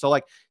Campbell. So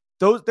like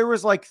there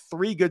was like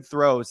 3 good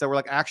throws that were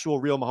like actual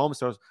real Mahomes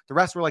throws. The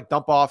rest were like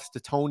dump offs to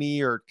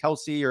Tony or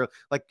Kelce or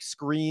like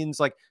screens.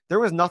 Like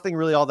there was nothing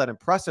really all that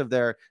impressive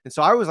there. And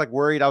so I was like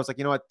worried. I was like,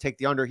 you know what, take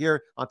the under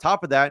here. On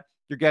top of that,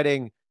 you're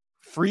getting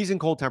freezing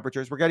cold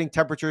temperatures. We're getting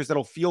temperatures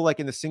that'll feel like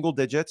in the single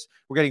digits.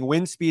 We're getting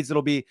wind speeds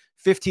that'll be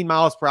 15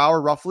 miles per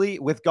hour roughly,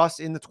 with gusts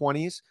in the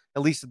 20s,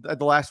 at least at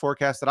the last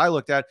forecast that I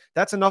looked at.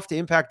 That's enough to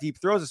impact deep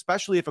throws,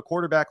 especially if a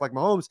quarterback like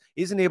Mahomes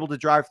isn't able to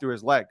drive through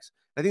his legs.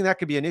 I think that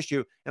could be an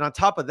issue. And on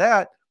top of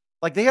that,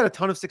 like they had a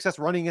ton of success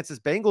running against this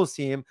Bengals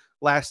team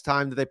last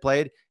time that they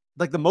played,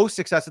 like the most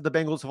success that the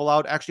Bengals have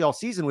allowed actually all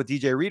season with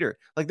DJ Reader.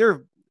 Like there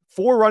are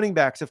 4 running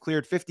backs have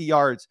cleared 50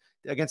 yards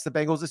against the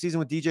Bengals this season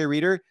with DJ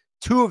Reader.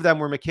 2 of them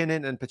were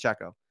McKinnon and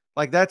Pacheco.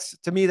 Like that's,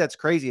 to me, that's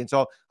crazy. And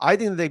so I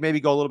think that they maybe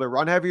go a little bit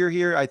run heavier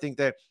here. I think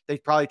that they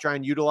probably try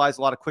and utilize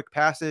a lot of quick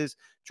passes,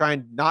 try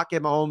and not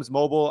get Mahomes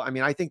mobile. I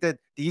mean, I think that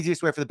the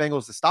easiest way for the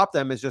Bengals to stop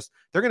them is just,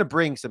 they're going to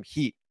bring some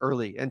heat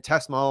early and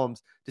test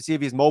Mahomes to see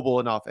if he's mobile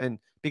enough. And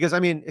because,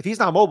 I mean, if he's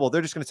not mobile,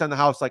 they're just going to send the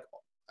house like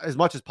as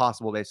much as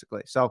possible,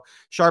 basically. So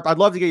Sharp, I'd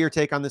love to get your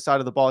take on this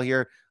side of the ball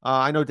here.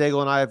 I know Daigle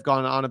and I have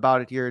gone on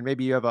about it here, and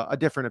maybe you have a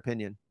different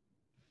opinion.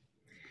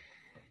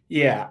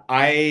 Yeah,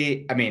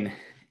 I mean,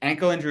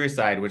 ankle injury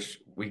aside,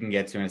 which we can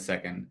get to in a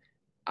second,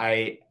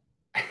 I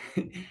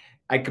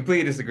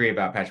completely disagree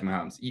about Patrick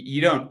Mahomes.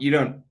 You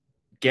don't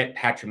get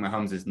Patrick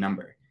Mahomes'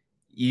 number.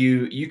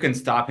 You can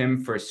stop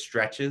him for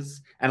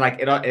stretches, and like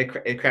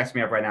it cracks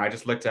me up right now. I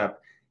just looked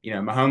up,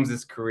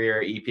 Mahomes'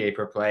 career EPA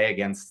per play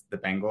against the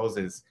Bengals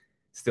is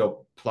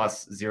still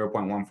plus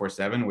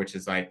 0.147, which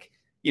is like,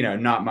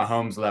 not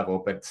Mahomes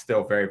level, but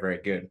still very, very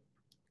good.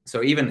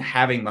 So even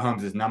having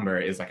Mahomes' number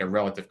is like a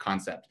relative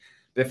concept.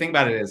 The thing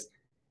about it is,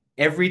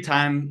 every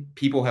time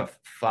people have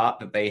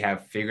thought that they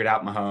have figured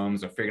out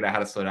Mahomes or figured out how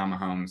to slow down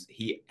Mahomes,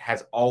 he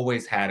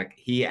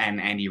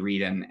and Andy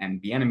Reid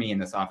and the enemy in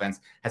this offense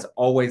has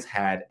always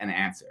had an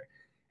answer.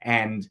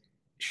 And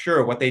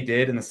sure, what they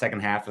did in the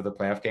second half of the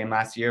playoff game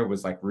last year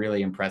was like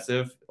really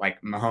impressive.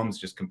 Like Mahomes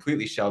just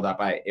completely shelled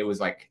up. It was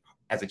like,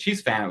 as a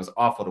Chiefs fan, it was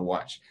awful to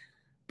watch.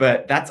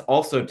 But that's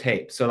also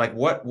tape. So like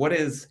what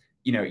is,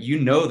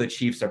 the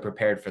Chiefs are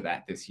prepared for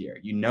that this year.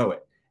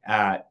 It.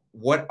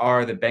 What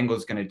are the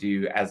Bengals going to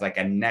do as like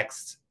a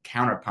next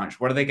counterpunch?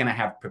 What are they going to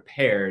have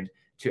prepared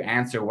to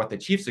answer what the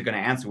Chiefs are going to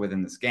answer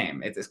within this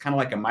game? It's kind of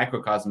like a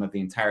microcosm of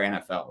the entire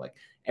NFL. Like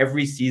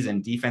every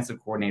season, defensive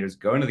coordinators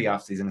go into the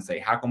offseason and say,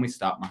 how can we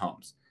stop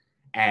Mahomes?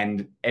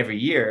 And every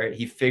year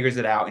he figures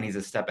it out and he's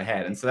a step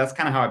ahead. And so that's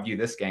kind of how I view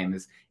this game.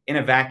 Is in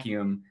a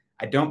vacuum,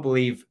 I don't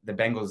believe the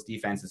Bengals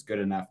defense is good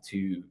enough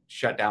to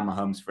shut down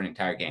Mahomes for an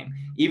entire game.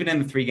 Even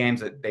in the 3 games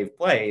that they've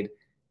played,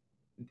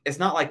 it's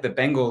not like the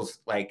Bengals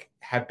like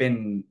have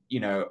been,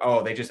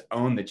 they just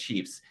own the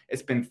Chiefs.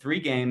 It's been 3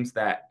 games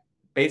that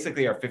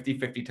basically are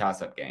 50-50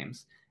 toss-up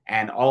games,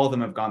 and all of them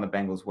have gone the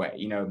Bengals' way.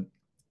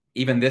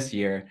 Even this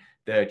year,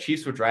 the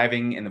Chiefs were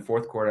driving in the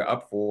fourth quarter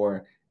up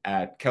 4.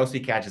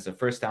 Kelce catches a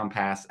first down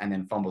pass and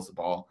then fumbles the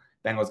ball.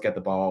 Bengals get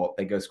the ball.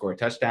 They go score a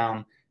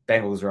touchdown.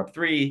 Bengals are up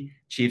 3.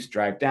 Chiefs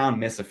drive down,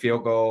 miss a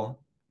field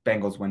goal.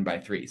 Bengals win by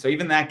 3. So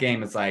even that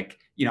game is like,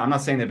 I'm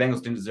not saying the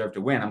Bengals didn't deserve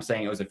to win. I'm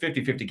saying it was a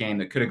 50-50 game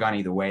that could have gone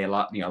either way. A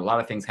lot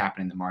of things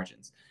happen in the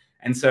margins.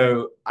 And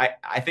so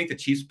I think the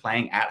Chiefs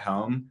playing at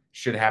home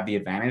should have the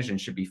advantage and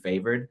should be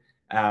favored.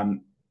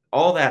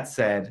 All that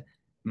said,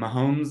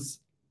 Mahomes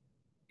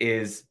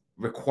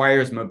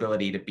requires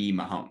mobility to be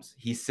Mahomes.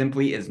 He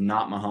simply is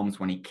not Mahomes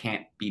when he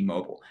can't be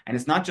mobile. And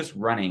it's not just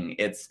running,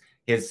 it's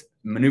his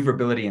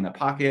maneuverability in the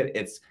pocket.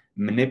 It's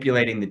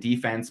manipulating the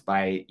defense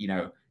by,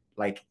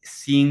 like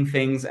seeing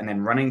things and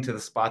then running to the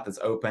spot that's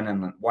open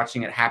and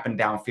watching it happen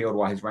downfield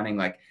while he's running.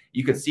 Like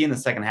you could see in the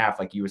second half,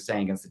 like you were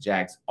saying against the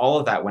Jags, all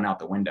of that went out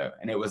the window.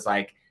 And it was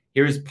like,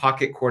 here's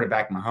pocket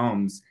quarterback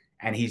Mahomes,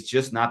 and he's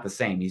just not the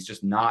same. He's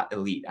just not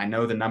elite. I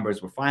know the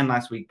numbers were fine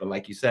last week, but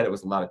like you said, it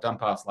was a lot of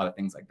dump offs, a lot of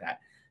things like that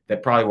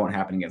probably won't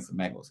happen against the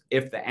Bengals.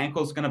 If the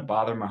ankle's going to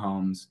bother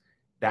Mahomes,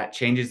 that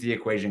changes the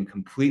equation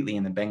completely,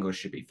 and the Bengals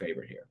should be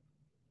favored here.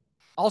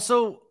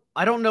 Also,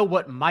 I don't know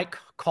what Mike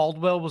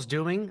Caldwell was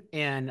doing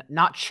in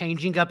not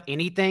changing up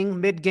anything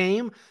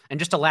mid-game and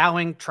just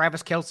allowing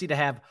Travis Kelce to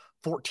have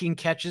 14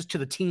 catches to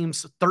the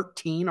team's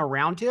 13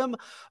 around him.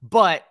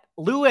 But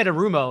Lou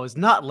Anarumo is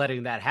not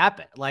letting that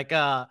happen. Like,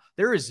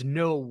 there is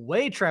no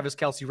way Travis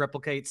Kelce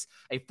replicates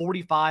a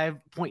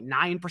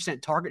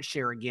 45.9% target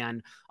share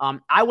again.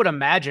 I would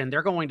imagine the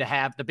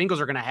Bengals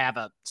are going to have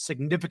a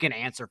significant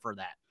answer for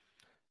that.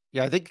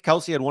 Yeah, I think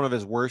Kelsey had one of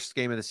his worst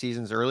game of the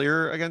seasons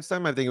earlier against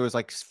them. I think it was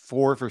like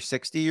 4 for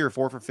 60 or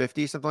 4 for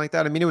 50, something like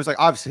that. I mean, it was like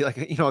obviously like,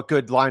 a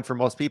good line for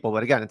most people,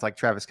 but again, it's like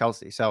Travis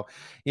Kelsey. So,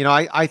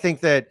 I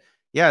think that,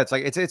 yeah, it's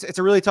like, it's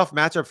a really tough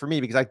matchup for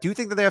me because I do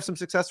think that they have some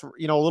success, a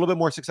little bit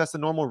more success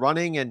than normal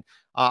running. And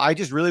I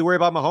just really worry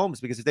about Mahomes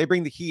because if they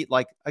bring the heat,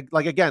 like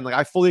again, like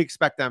I fully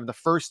expect them the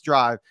first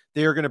drive,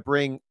 they are going to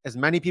bring as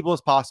many people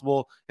as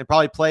possible and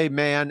probably play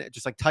man,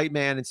 just like tight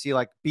man and see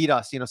like beat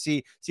us,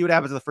 see what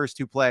happens in the first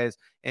 2 plays.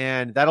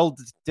 And that'll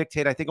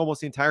dictate, I think,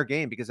 almost the entire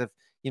game because if,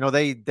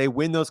 they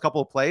win those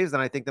couple of plays, then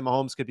I think the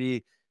Mahomes could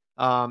be,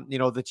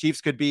 the Chiefs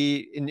could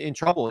be in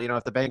trouble,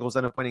 if the Bengals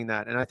end up winning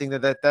that. And I think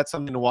that's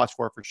something to watch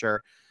for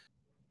sure.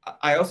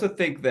 I also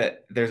think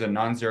that there's a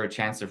non-zero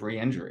chance of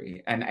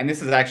re-injury. And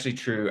this is actually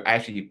true. I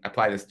actually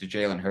apply this to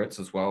Jalen Hurts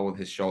as well with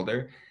his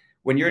shoulder.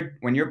 When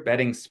you're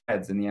betting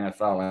spreads in the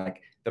NFL,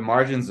 like the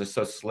margins are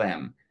so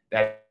slim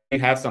that you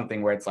have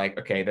something where it's like,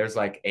 okay, there's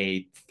like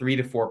a 3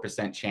 to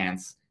 4%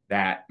 chance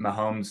that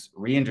Mahomes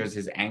re-injures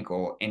his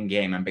ankle in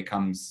game and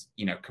becomes,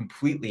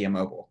 completely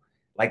immobile.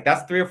 Like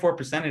that's 3 or 4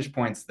 percentage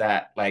points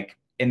that, like,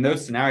 in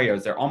those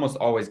scenarios, they're almost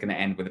always going to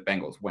end with a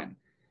Bengals win.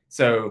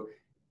 So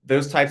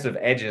those types of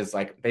edges,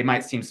 like they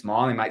might seem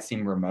small, they might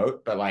seem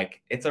remote, but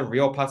like it's a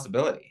real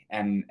possibility.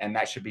 And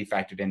that should be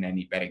factored into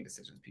any betting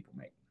decisions people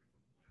make.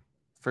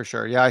 For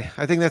sure. Yeah.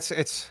 I think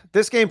it's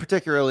this game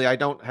particularly, I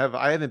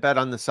haven't bet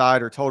on the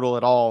side or total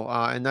at all.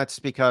 And that's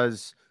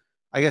because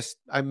I guess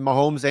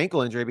Mahomes'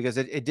 ankle injury, because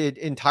it did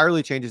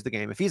entirely changes the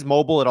game. If he's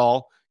mobile at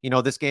all,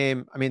 this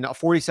game, I mean, a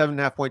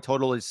 47.5 point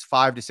total is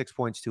 5 to 6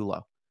 points too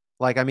low.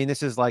 Like, I mean,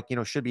 this is like,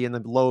 should be in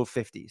the low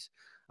 50s.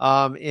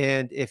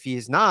 And if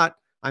he's not,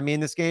 I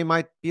mean, this game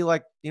might be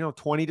like,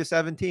 20 to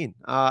 17.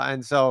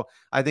 And so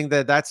I think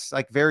that's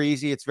like very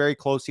easy. It's very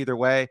close either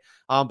way.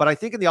 But I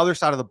think on the other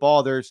side of the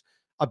ball, there's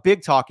a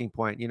big talking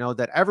point,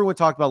 that everyone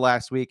talked about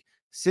last week.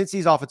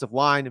 Cincy's offensive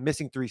line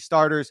missing 3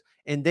 starters,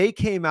 and they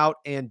came out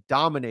and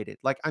dominated.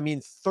 Like, I mean,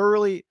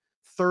 thoroughly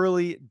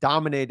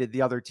dominated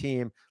the other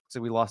team. So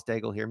we lost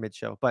Daigle here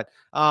mid-show, but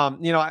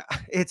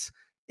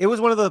it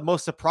was one of the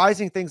most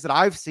surprising things that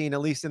I've seen,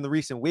 at least in the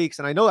recent weeks.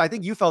 And I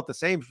think you felt the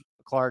same,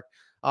 Clark,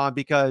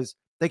 because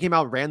they came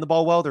out and ran the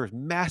ball well. There was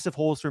massive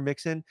holes for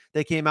Mixon.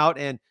 They came out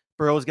and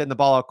Burrow was getting the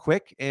ball out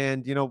quick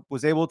and,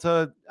 was able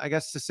to, I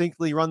guess,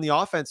 succinctly run the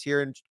offense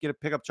here and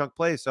pick up chunk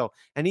plays. So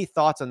any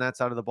thoughts on that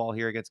side of the ball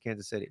here against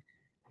Kansas City?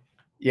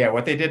 Yeah,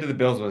 what they did to the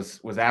Bills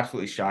was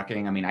absolutely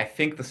shocking. I mean, I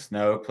think the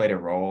snow played a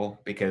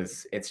role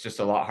because it's just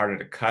a lot harder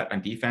to cut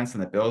on defense,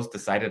 and the Bills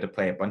decided to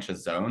play a bunch of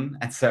zone.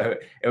 And so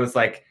it was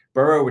like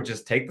Burrow would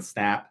just take the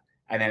snap,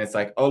 and then it's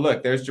like, oh,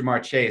 look, there's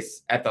Jamar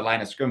Chase at the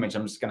line of scrimmage.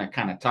 I'm just going to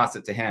kind of toss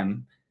it to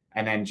him.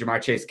 And then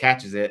Jamar Chase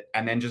catches it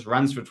and then just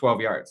runs for 12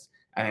 yards.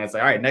 And then it's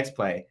like, all right, next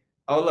play.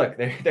 Oh, look,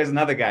 there's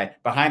another guy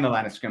behind the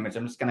line of scrimmage.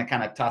 I'm just going to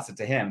kind of toss it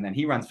to him. And then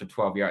he runs for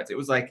 12 yards. It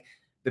was like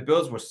the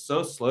Bills were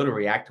so slow to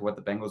react to what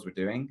the Bengals were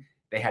doing.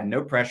 They had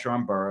no pressure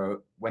on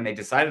Burrow. When they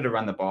decided to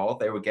run the ball,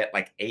 they would get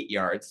like 8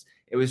 yards.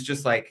 It was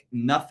just like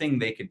nothing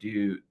they could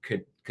do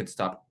could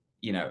stop,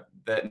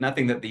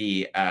 nothing that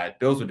the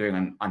Bills were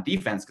doing on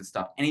defense could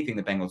stop anything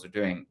the Bengals were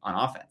doing on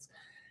offense.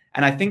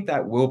 And I think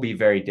that will be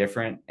very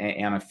different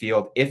on a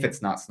field if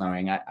it's not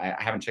snowing. I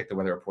haven't checked the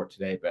weather report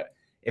today, but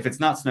if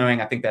it's not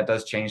snowing, I think that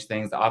does change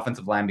things. The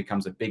offensive line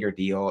becomes a bigger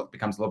deal. It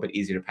becomes a little bit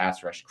easier to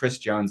pass rush. Chris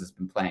Jones has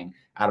been playing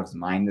out of his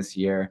mind this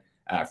year.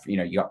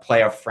 You got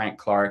playoff Frank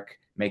Clark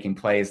making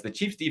plays. The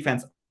Chiefs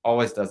defense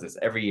always does this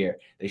every year.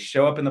 They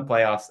show up in the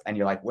playoffs and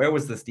you're like, where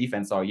was this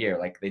defense all year?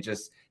 Like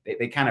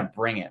they kind of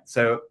bring it.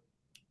 So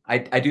I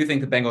do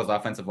think the Bengals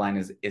offensive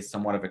line is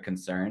somewhat of a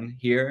concern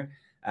here.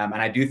 And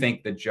I do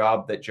think the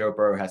job that Joe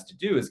Burrow has to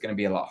do is going to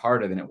be a lot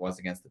harder than it was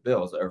against the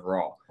Bills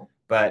overall.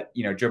 But,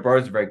 Joe Burrow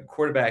is a very good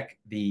quarterback.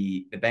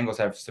 The Bengals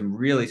have some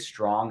really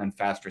strong and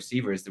fast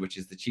receivers, which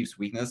is the Chiefs'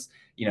 weakness.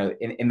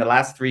 In the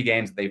last 3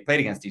 games that they've played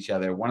against each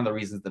other, one of the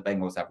reasons the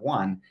Bengals have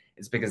won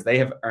is because they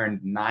have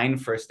earned 9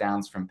 first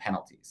downs from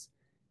penalties,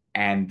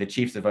 and the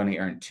Chiefs have only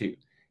earned 2.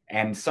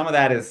 And some of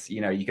that is,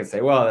 you could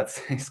say, well,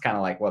 it's kind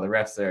of like, well, the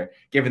refs are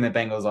giving the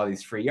Bengals all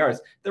these free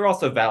yards. They're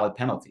also valid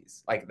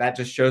penalties. Like that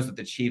just shows that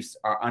the Chiefs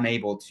are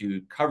unable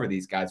to cover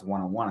these guys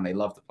one-on-one, and they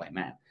love to play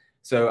man.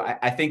 So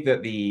I think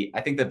the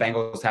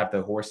Bengals have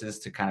the horses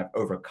to kind of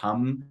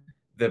overcome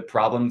the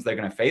problems they're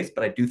going to face,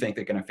 but I do think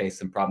they're going to face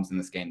some problems in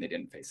this game they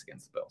didn't face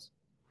against the Bills.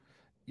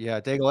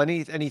 Yeah,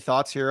 Daigle, any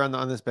thoughts here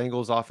on this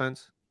Bengals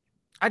offense?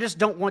 I just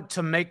don't want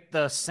to make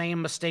the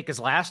same mistake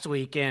as last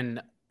week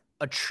and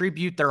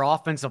attribute their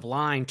offensive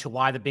line to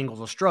why the Bengals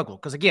will struggle.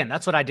 Because again,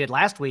 that's what I did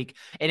last week,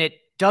 and it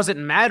doesn't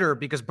matter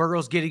because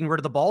Burrow's getting rid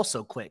of the ball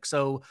so quick.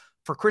 So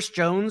for Chris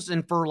Jones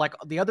and for like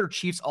the other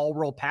Chiefs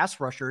all-world pass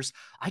rushers,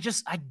 I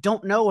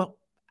don't know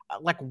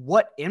like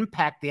what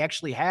impact they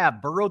actually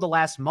have. Burrow the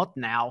last month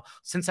now,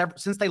 since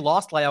they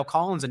lost La'el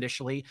Collins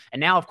initially, and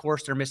now of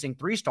course they're missing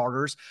 3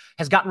 starters,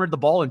 has gotten rid of the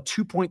ball in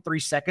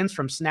 2.3 seconds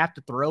from snap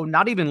to throw,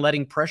 not even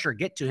letting pressure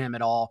get to him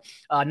at all.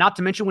 Not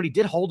to mention when he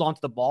did hold on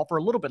to the ball for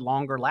a little bit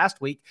longer last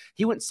week,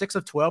 he went 6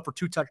 of 12 for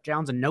 2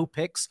 touchdowns and no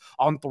picks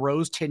on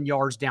throws 10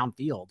 yards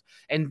downfield.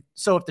 And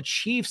so if the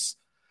Chiefs,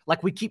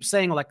 like we keep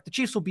saying, like the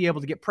Chiefs will be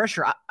able to get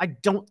pressure, I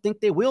don't think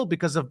they will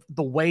because of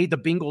the way the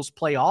Bengals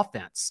play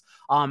offense.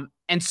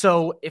 And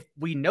so if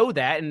we know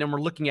that, and then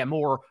we're looking at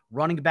more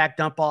running back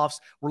dump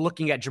offs, we're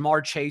looking at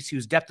Jamar Chase,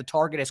 whose depth of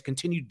target has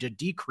continued to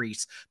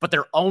decrease, but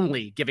they're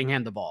only giving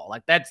him the ball.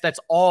 Like that's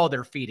all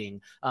they're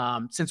feeding.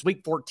 Since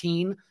week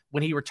 14,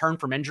 when he returned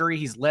from injury,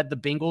 he's led the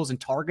Bengals in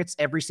targets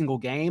every single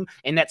game.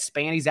 In that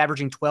span, he's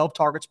averaging 12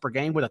 targets per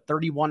game with a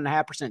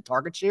 31.5%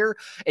 target share.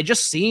 It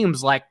just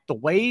seems like the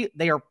way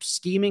they are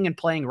scheming and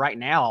playing right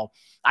now,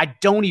 I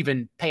don't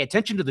even pay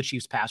attention to the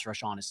Chiefs pass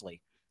rush, honestly.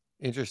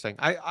 Interesting.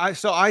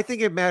 So I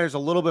think it matters a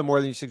little bit more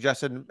than you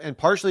suggested, and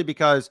partially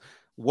because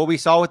what we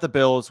saw with the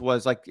Bills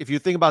was like, if you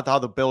think about how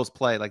the Bills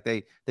play, like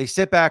they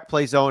sit back,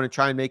 play zone, and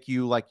try and make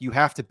you like you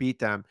have to beat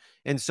them.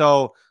 And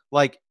so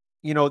like,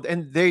 you know,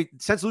 and they,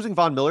 since losing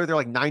Von Miller, they're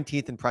like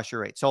 19th in pressure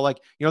rate. So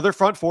like, you know, their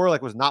front four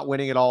like was not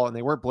winning at all and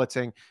they weren't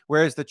blitzing.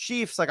 Whereas the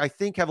Chiefs, like I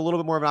think have a little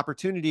bit more of an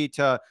opportunity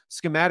to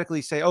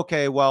schematically say,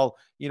 okay, well,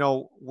 you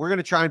know, we're going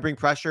to try and bring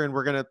pressure and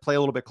we're going to play a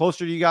little bit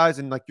closer to you guys.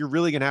 And like, you're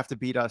really going to have to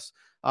beat us.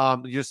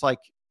 Just like,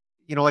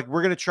 you know, like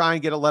we're going to try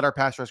and let our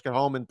pass rush get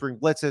home and bring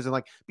blitzes and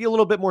like be a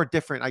little bit more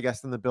different, I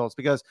guess, than the Bills,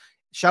 because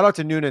shout out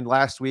to Noonan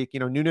last week. You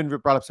know, Noonan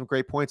brought up some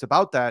great points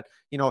about that,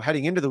 you know,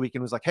 heading into the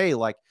weekend was like, hey,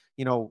 like,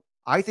 you know,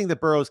 I think that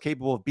Burrow is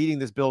capable of beating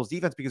this Bills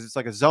defense because it's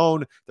like a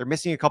zone. They're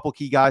missing a couple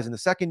key guys in the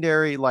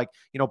secondary. Like,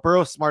 you know,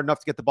 Burrow's smart enough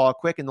to get the ball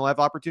quick and they'll have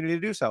opportunity to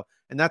do so.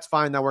 And that's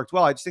fine. That worked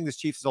well. I just think this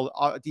Chiefs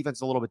defense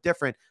is a little bit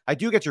different. I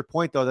do get your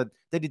point though, that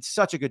they did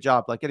such a good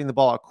job, like getting the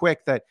ball out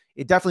quick, that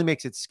it definitely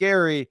makes it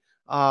scary,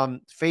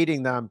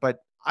 fading them. But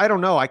I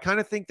don't know. I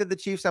kind of think that the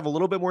Chiefs have a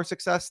little bit more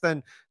success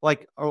than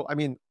like, oh, I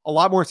mean, a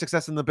lot more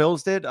success than the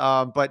Bills did.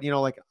 But you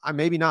know, like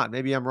maybe not,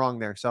 maybe I'm wrong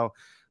there. So,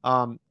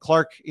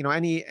 Clark, you know,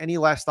 any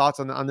last thoughts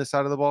on this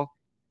side of the ball?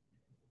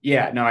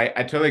 Yeah, no, I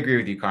totally agree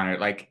with you, Connor.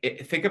 Like,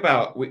 think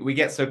about, we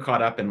get so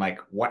caught up in like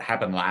what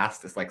happened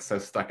last. It's like so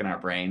stuck in our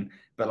brain,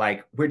 but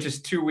like we're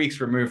just 2 weeks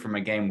removed from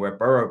a game where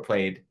Burrow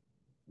played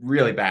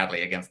really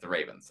badly against the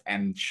Ravens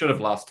and should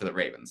have lost to the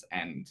Ravens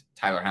and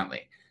Tyler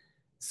Huntley.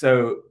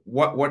 So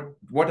what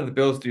do the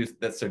Bills do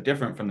that's so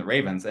different from the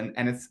Ravens? And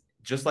it's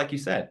just like you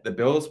said, the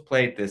Bills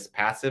played this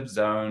passive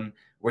zone.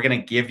 We're going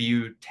to give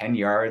you 10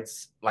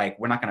 yards. Like,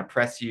 we're not going to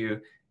press you.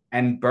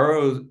 And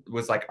Burrow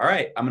was like, all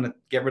right, I'm going to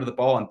get rid of the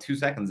ball in 2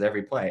 seconds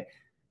every play.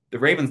 The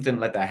Ravens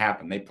didn't let that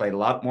happen. They played a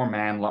lot more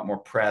man, a lot more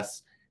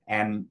press.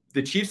 And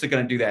the Chiefs are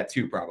going to do that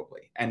too,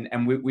 probably.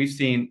 And we've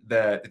seen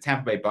the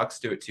Tampa Bay Bucks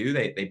do it too.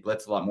 They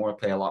blitz a lot more,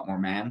 play a lot more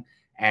man.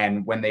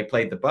 And when they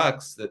played the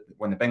Bucks,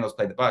 when the Bengals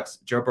played the Bucks,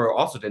 Joe Burrow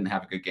also didn't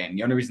have a good game.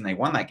 The only reason they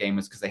won that game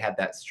was because they had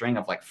that string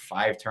of like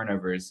 5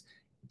 turnovers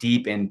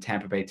deep in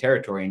Tampa Bay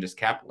territory and just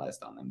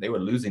capitalized on them. They were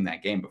losing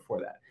that game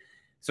before that.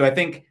 So I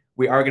think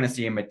we are going to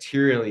see a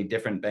materially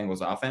different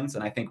Bengals offense,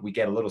 and I think we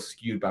get a little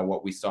skewed by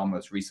what we saw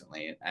most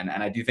recently. And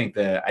I do think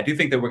that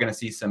we're going to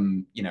see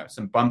some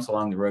bumps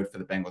along the road for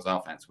the Bengals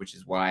offense, which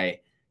is why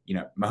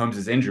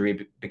Mahomes'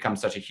 injury becomes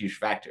such a huge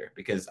factor,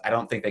 because I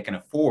don't think they can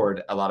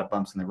afford a lot of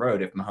bumps in the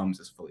road if Mahomes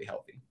is fully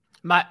healthy.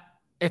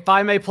 If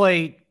I may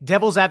play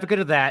devil's advocate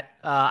of that,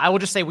 I will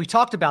just say we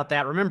talked about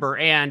that, remember,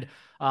 and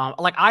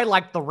I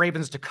like the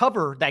Ravens to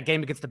cover that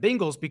game against the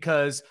Bengals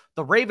because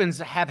the Ravens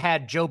have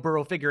had Joe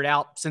Burrow figured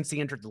out since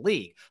he entered the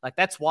league. Like,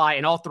 that's why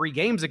in all 3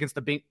 games against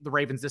the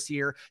Ravens this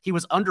year, he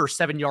was under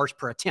 7 yards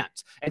per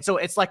attempt. And so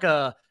it's like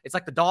the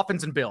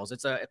Dolphins and Bills.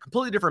 It's a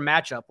completely different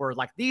matchup where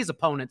like these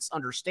opponents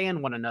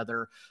understand one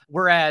another.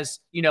 Whereas,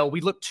 we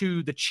look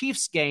to the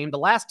Chiefs game the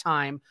last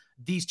time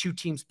these two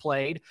teams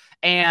played,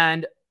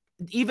 and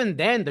even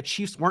then, the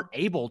Chiefs weren't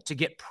able to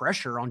get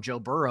pressure on Joe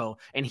Burrow,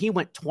 and he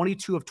went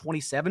 22 of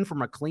 27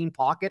 from a clean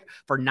pocket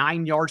for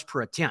 9 yards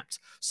per attempt.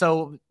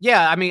 So,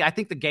 yeah, I mean, I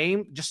think the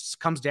game just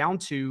comes down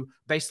to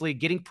basically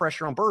getting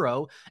pressure on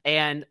Burrow.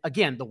 And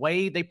again, the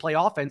way they play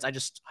offense, I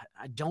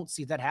don't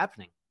see that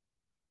happening.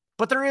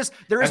 But there is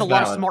a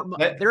lot of smart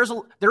there is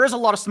a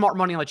lot of smart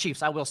money on the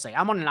Chiefs. I will say,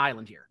 I'm on an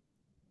island here.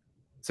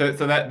 So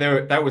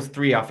that was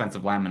 3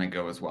 offensive linemen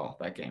ago as well,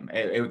 that game.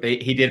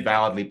 He did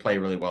validly play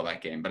really well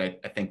that game, but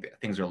I think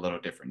that things are a little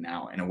different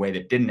now in a way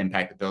that didn't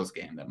impact the Bills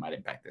game that might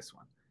impact this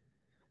one.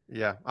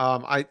 Yeah.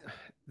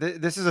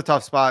 This is a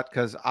tough spot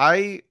because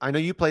I know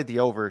you played the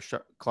over,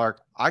 Clark.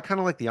 I kind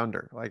of like the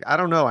under. Like, I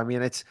don't know. I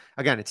mean, it's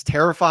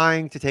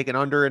terrifying to take an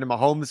under in a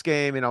Mahomes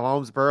game, in a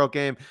Mahomes Burrow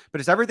game, but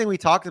it's everything we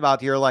talked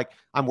about here. Like,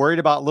 I'm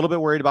a little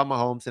bit worried about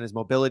Mahomes and his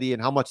mobility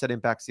and how much that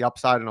impacts the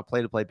upside on a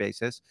play-to-play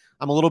basis.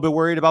 I'm a little bit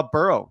worried about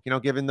Burrow,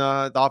 given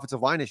the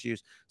offensive line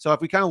issues. So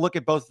if we kind of look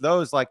at both of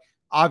those, like,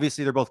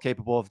 obviously they're both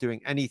capable of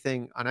doing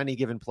anything on any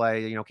given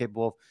play,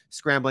 capable of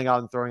scrambling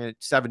out and throwing a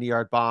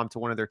 70-yard bomb to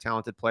one of their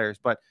talented players.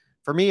 But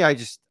for me, I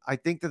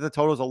think that the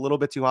total is a little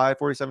bit too high,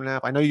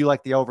 47.5. I know you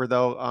like the over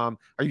though.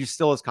 Are you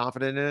still as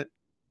confident in it?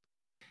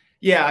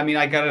 Yeah, I mean,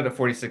 I got it at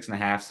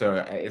 46.5, so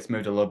it's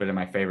moved a little bit in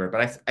my favor,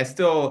 but I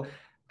still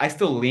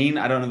lean.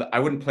 I don't know. I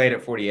wouldn't play it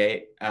at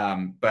 48,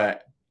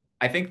 but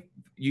I think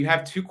you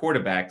have two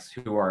quarterbacks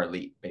who are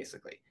elite,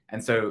 basically.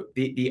 And so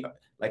the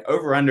like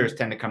over-unders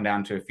tend to come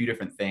down to a few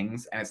different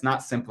things, and it's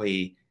not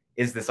simply,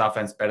 is this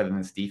offense better than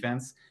this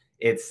defense?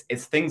 It's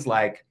things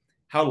like,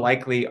 how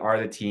likely are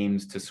the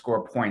teams to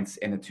score points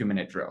in the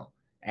 2-minute drill?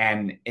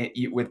 And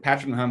with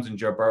Patrick Mahomes and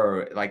Joe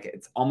Burrow, like,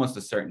 it's almost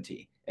a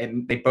certainty.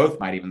 And they both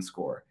might even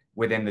score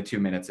within the 2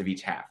 minutes of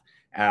each half.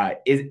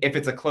 If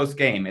it's a close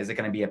game, is it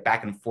going to be a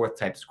back and forth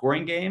type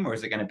scoring game, or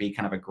is it going to be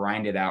kind of a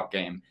grinded out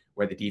game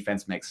where the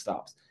defense makes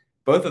stops?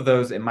 Both of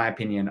those, in my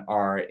opinion,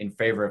 are in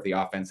favor of the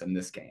offense in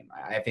this game.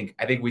 I think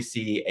we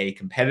see a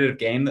competitive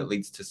game that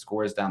leads to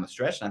scores down the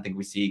stretch, and I think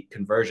we see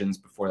conversions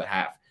before the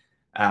half.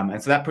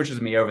 And so that pushes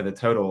me over the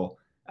total.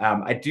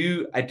 I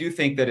do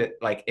think that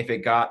if it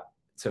got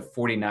to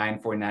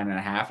 49 and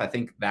a half, I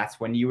think that's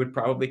when you would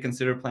probably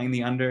consider playing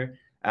the under.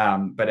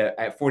 But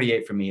at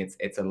 48 for me,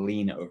 it's a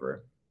lean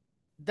over.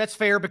 That's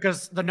fair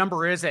because the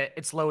number is at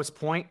its lowest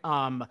point.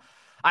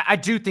 I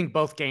do think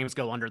both games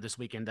go under this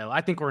weekend, though.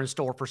 I think we're in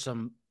store for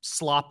some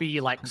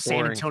sloppy, like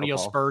San Antonio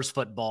football. Spurs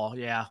football.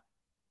 Yeah.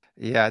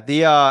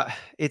 Yeah.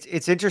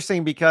 It's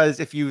interesting because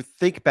if you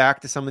think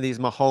back to some of these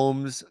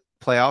Mahomes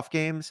playoff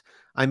games,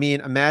 I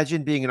mean,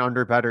 imagine being an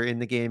under better in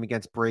the game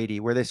against Brady,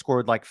 where they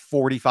scored like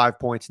 45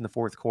 points in the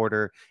fourth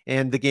quarter,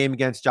 and the game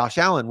against Josh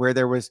Allen, where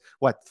there was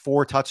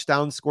 4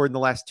 touchdowns scored in the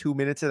last 2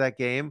 minutes of that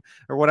game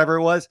or whatever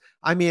it was.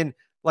 I mean,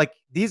 like,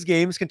 these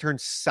games can turn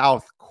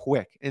south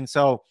quick. And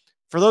so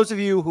for those of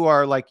you who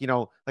are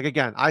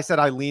again, I said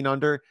I lean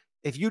under.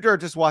 If you are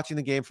just watching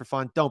the game for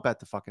fun, don't bet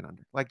the fucking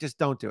under. Like, just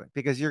don't do it,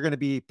 because you're going to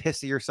be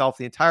pissed at yourself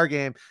the entire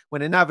game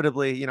when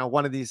inevitably,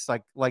 one of these,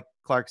 like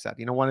Clark said,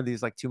 one of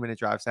these 2-minute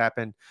drives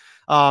happen.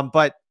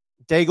 But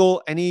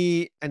Daigle,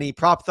 any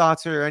prop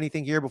thoughts or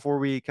anything here before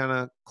we kind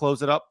of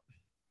close it up?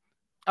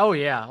 Oh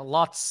yeah,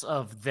 lots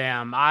of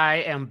them.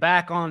 I am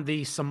back on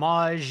the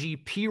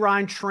Samaje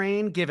Perine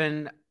train,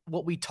 given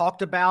what we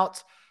talked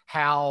about,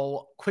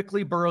 how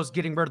quickly Burrow's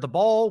getting rid of the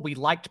ball. We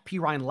liked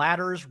Perine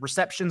ladders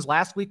receptions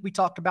last week. We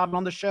talked about it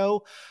on the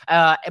show,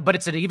 but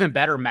it's an even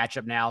better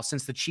matchup now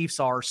since the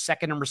Chiefs are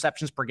second in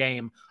receptions per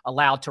game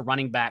allowed to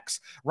running backs.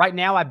 Right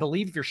now, I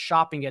believe if you're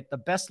shopping it, the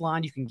best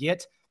line you can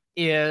get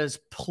is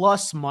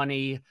plus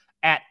money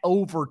at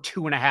over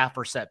 2.5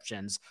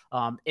 receptions.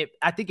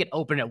 I think it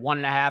opened at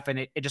 1.5 and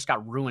it just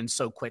got ruined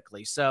so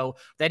quickly. So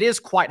that is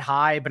quite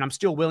high, but I'm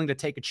still willing to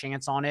take a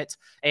chance on it.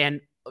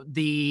 And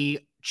the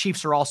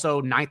Chiefs are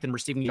also 9th in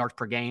receiving yards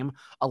per game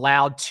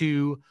allowed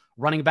to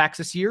running backs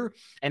this year.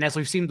 And as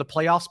we've seen in the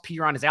playoffs,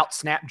 Perine has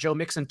outsnapped Joe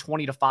Mixon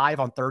 20-5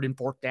 on 3rd and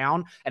 4th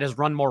down and has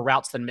run more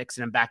routes than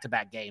Mixon in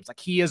back-to-back games. Like,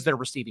 he is their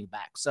receiving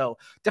back. So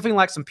definitely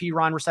like some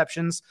Perine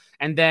receptions.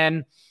 And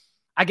then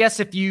I guess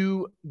if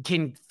you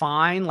can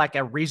find like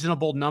a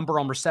reasonable number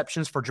on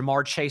receptions for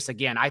Ja'Marr Chase,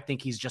 again, I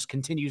think he's just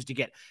continues to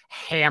get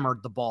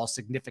hammered the ball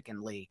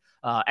significantly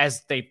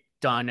as they've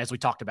done, as we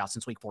talked about,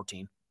 since week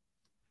 14.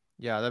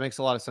 Yeah, that makes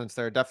a lot of sense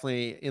there.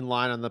 Definitely in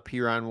line on the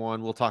Perine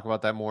one. We'll talk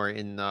about that more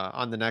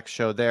on the next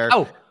show there.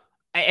 Oh,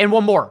 and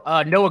one more.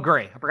 Noah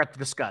Gray, I forgot to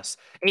discuss.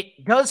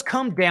 It does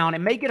come down. It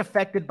may get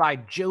affected by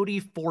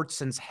Jody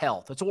Fortson's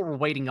health. That's what we're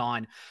waiting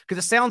on,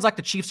 because it sounds like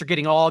the Chiefs are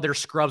getting all their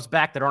scrubs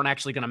back that aren't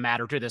actually going to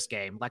matter to this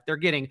game. Like, they're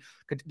getting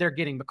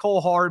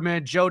Mecole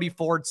Hardman, Jody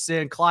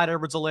Fortson, Clyde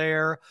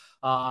Edwards-Helaire,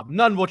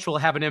 none of which will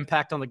have an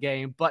impact on the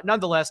game. But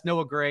nonetheless,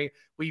 Noah Gray,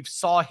 we've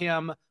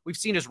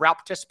seen his route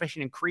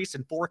participation increase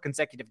in 4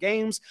 consecutive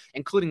games,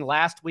 including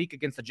last week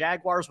against the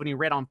Jaguars when he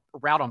ran on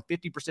route on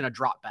 50% of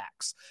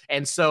dropbacks.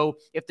 And so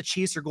if the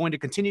Chiefs are going to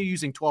continue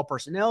using 12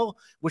 personnel,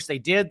 which they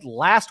did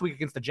last week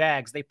against the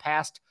Jags, they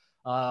passed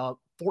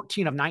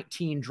 14 of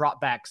 19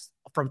 dropbacks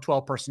from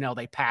 12 personnel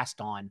they passed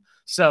on.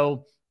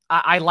 So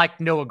I like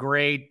Noah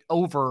Gray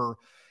over.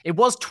 It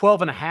was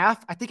 12.5.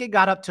 I think it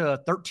got up to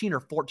 13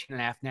 or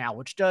 14.5 now,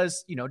 which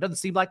does, it doesn't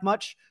seem like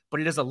much, but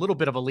it is a little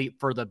bit of a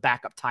leap for the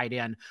backup tight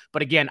end.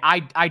 But again,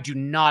 I do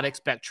not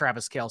expect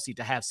Travis Kelce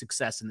to have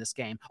success in this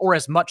game, or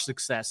as much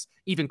success,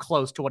 even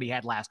close to what he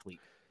had last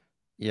week.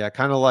 Yeah,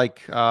 kind of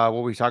like what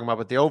we were talking about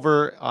with the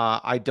over.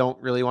 I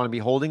don't really want to be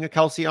holding a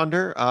Kelce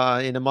under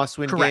in a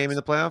must-win game in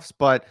the playoffs,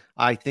 but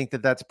I think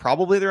that that's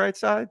probably the right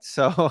side.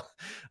 So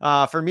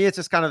for me, it's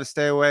just kind of a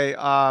stay away.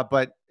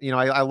 But,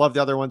 I love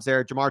the other ones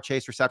there. Ja'Marr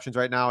Chase receptions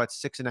right now at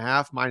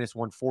 6.5 minus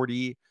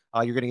 140.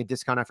 You're getting a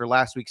discount after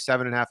last week,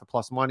 7.5 at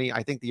plus money.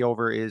 I think the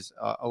over is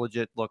a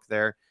legit look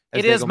there.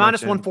 It is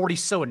minus 140.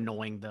 So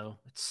annoying, though.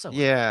 It's so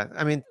annoying.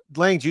 I mean,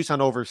 laying juice on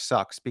over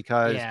sucks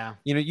because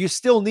you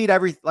still need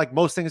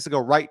most things to go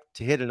right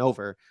to hit an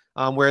over.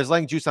 Whereas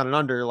laying juice on an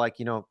under,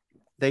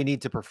 they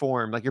need to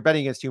perform. Like, you're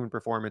betting against human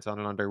performance on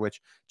an under, which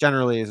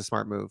generally is a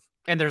smart move.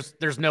 And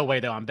there's no way,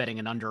 though, I'm betting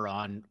an under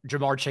on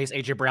Ja'Marr Chase,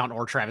 AJ Brown,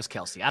 or Travis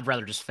Kelce. I'd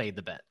rather just fade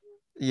the bet.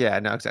 Yeah,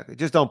 no, exactly.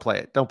 Just don't play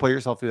it. Don't put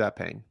yourself through that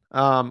pain.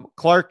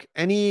 Clark,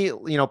 any,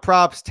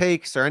 props,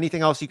 takes, or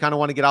anything else you kind of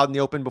want to get out in the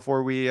open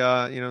before we,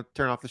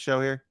 turn off the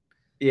show here?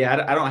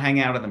 Yeah, I don't hang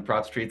out in the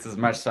prop streets as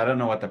much, so I don't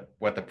know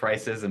what the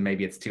price is, and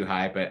maybe it's too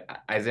high.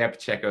 But Isaiah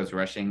Pacheco's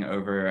rushing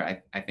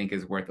over, I think,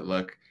 is worth a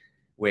look.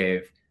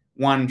 With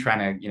one,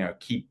 trying to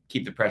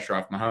keep the pressure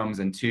off Mahomes,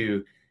 and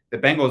two, the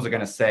Bengals are going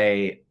to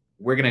say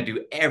we're going to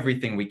do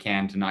everything we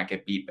can to not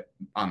get beat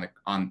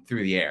on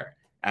through the air,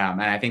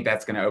 and I think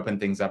that's going to open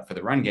things up for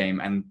the run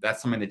game, and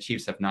that's something the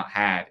Chiefs have not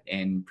had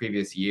in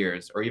previous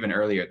years or even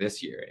earlier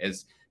this year.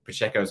 Is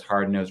Pacheco's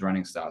hard-nosed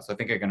running style. So I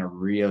think they're going to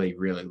really,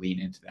 really lean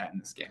into that in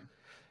this game.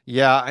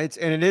 Yeah, it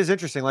is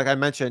interesting. Like I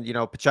mentioned,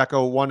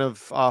 Pacheco, one of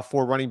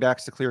 4 running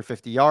backs to clear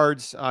 50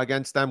 yards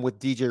against them with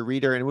DJ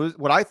Reader. And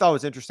what I thought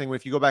was interesting,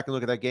 if you go back and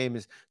look at that game,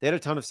 is they had a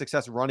ton of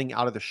success running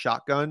out of the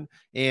shotgun.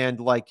 And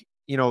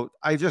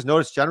I just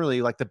noticed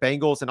generally, like the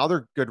Bengals and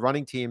other good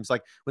running teams,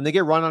 like when they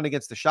get run on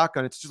against the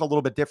shotgun, it's just a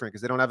little bit different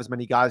because they don't have as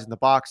many guys in the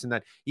box. And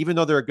that even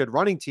though they're a good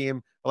running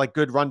team, or like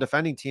good run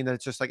defending team, that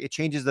it's just like it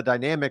changes the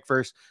dynamic.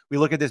 First, we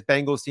look at this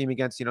Bengals team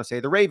against, say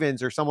the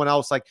Ravens or someone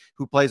else like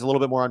who plays a little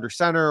bit more under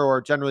center or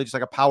generally just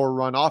like a power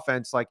run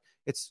offense. Like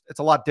it's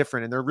a lot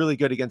different, and they're really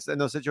good in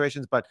those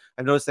situations. But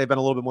I've noticed they've been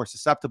a little bit more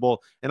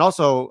susceptible. And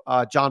also,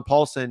 John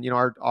Paulson,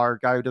 our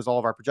guy who does all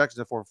of our projections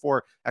at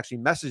 4-4, actually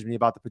messaged me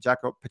about the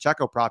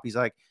Pacheco prop. He's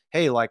like,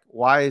 hey, like,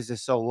 why is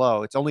this so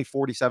low? It's only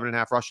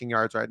 47.5 rushing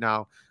yards right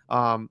now.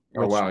 Oh,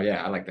 wow.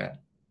 Yeah, I like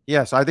that.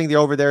 Yeah, so I think the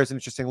over there is an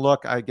interesting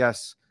look, I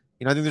guess.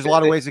 I think there's a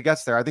lot of ways it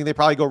gets there. I think they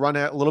probably go run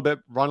a little bit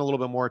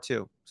more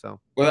too. So,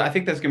 well, I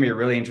think that's going to be a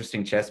really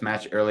interesting chess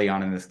match early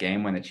on in this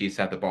game when the Chiefs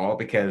have the ball,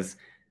 because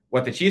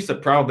what the Chiefs are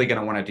probably going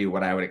to want to do,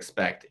 what I would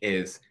expect,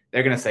 is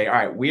they're going to say, all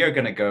right, we are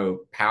going to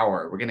go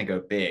power. We're going to go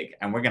big,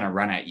 and we're going to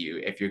run at you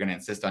if you're going to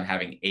insist on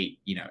having 8,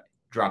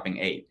 dropping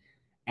 8.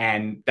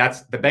 And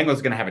that's the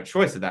Bengals going to have a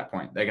choice at that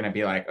point. They're going to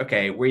be like,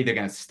 okay, we're either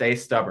going to stay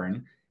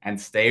stubborn and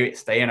stay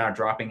in our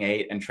dropping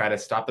 8 and try to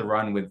stop the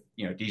run with,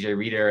 DJ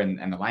Reader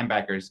and the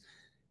linebackers,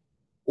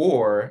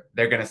 or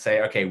they're going to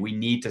say, okay, we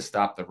need to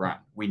stop the run.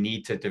 We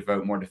need to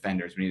devote more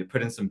defenders. We need to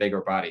put in some bigger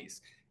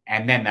bodies.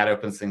 And then that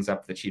opens things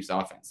up for the Chiefs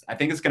offense. I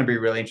think it's going to be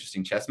a really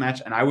interesting chess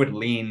match. And I would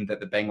lean that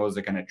the Bengals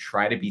are going to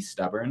try to be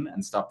stubborn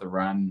and stop the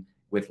run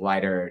with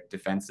lighter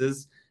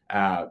defenses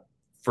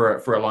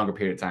for a longer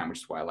period of time, which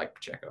is why I like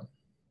Pacheco.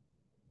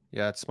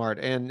 Yeah, it's smart.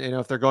 And,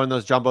 if they're going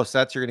those jumbo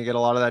sets, you're going to get a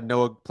lot of that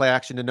Noah play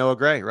action to Noah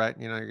Gray, right?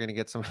 You're going to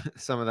get some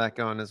of that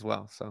going as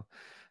well. So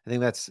I think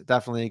that's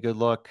definitely a good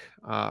look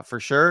for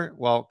sure.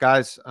 Well,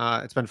 guys,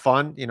 it's been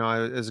fun. It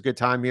was a good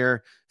time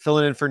here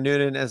filling in for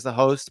Noonan as the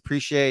host.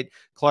 Appreciate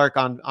Clark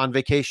on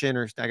vacation,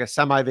 or I guess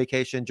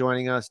semi-vacation,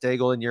 joining us.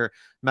 Daigle and your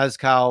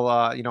mezcal,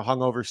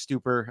 hungover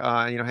stupor,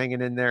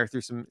 hanging in there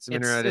through some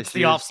internet issues. It's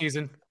the off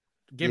season.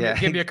 Give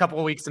me a couple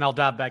of weeks and I'll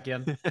dive back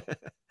in.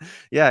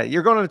 Yeah,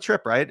 you're going on a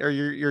trip, right? Or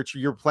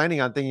you're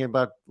planning on thinking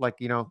about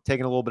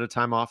taking a little bit of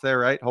time off there,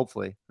 right?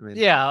 Hopefully.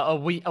 Yeah,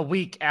 a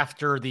week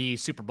after the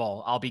Super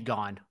Bowl, I'll be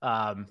gone.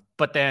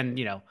 But then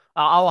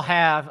I'll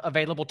have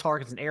available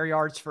targets and air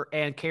yards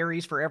and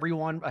carries for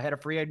everyone ahead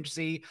of free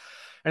agency.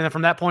 And then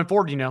from that point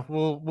forward,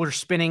 we're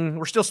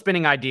still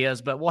spinning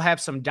ideas, but we'll have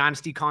some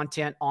dynasty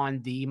content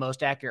on the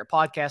Most Accurate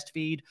podcast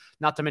feed,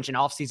 not to mention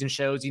off-season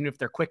shows, even if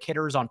they're quick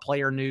hitters on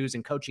player news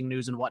and coaching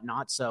news and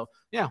whatnot. So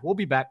yeah, we'll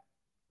be back.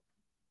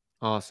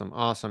 Awesome.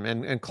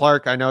 And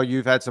Clark, I know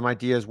you've had some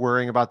ideas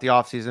worrying about the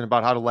offseason,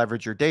 about how to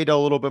leverage your data a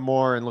little bit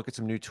more and look at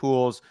some new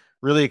tools.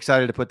 Really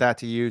excited to put that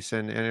to use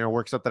and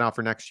work something out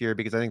for next year,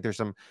 because I think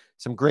there's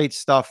some great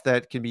stuff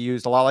that can be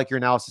used a lot like your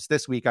analysis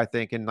this week, I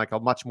think, in like a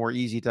much more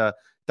easy to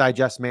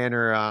digest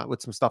manner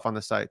with some stuff on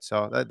the site.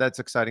 So that's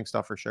exciting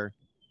stuff for sure.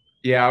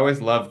 Yeah, I always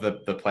love the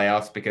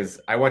playoffs because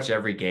I watch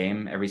every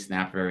game, every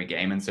snap of every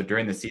game. And so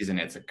during the season,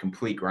 it's a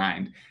complete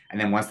grind. And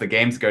then once the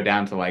games go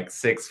down to like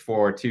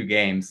 6-4, 2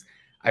 games,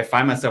 I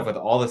find myself with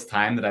all this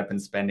time that I've been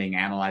spending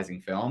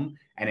analyzing film,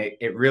 and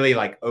it really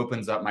like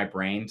opens up my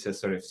brain to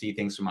sort of see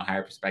things from a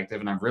higher perspective.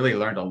 And I've really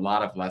learned a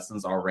lot of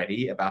lessons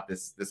already about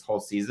this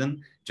whole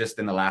season, just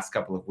in the last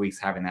couple of weeks,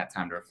 having that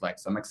time to reflect.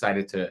 So I'm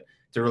excited to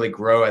really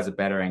grow as a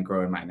bettor and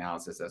grow in my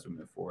analysis as we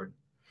move forward.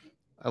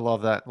 I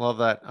love that.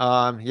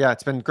 Yeah,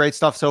 it's been great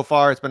stuff so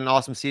far. It's been an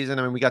awesome season.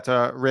 I mean, we got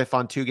to riff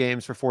on 2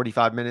 games for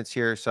 45 minutes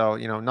here. So,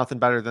 nothing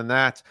better than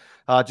that.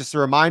 Just a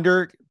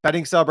reminder,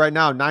 betting sub right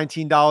now,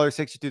 $19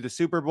 takes you through the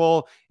Super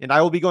Bowl. And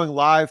I will be going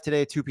live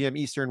today at 2 p.m.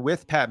 Eastern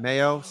with Pat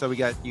Mayo. So you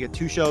get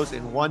 2 shows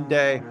in one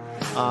day.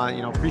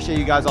 Appreciate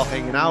you guys all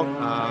hanging out.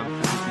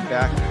 We'll be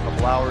back in a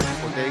couple hours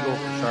for Daigle,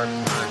 for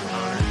Sharp.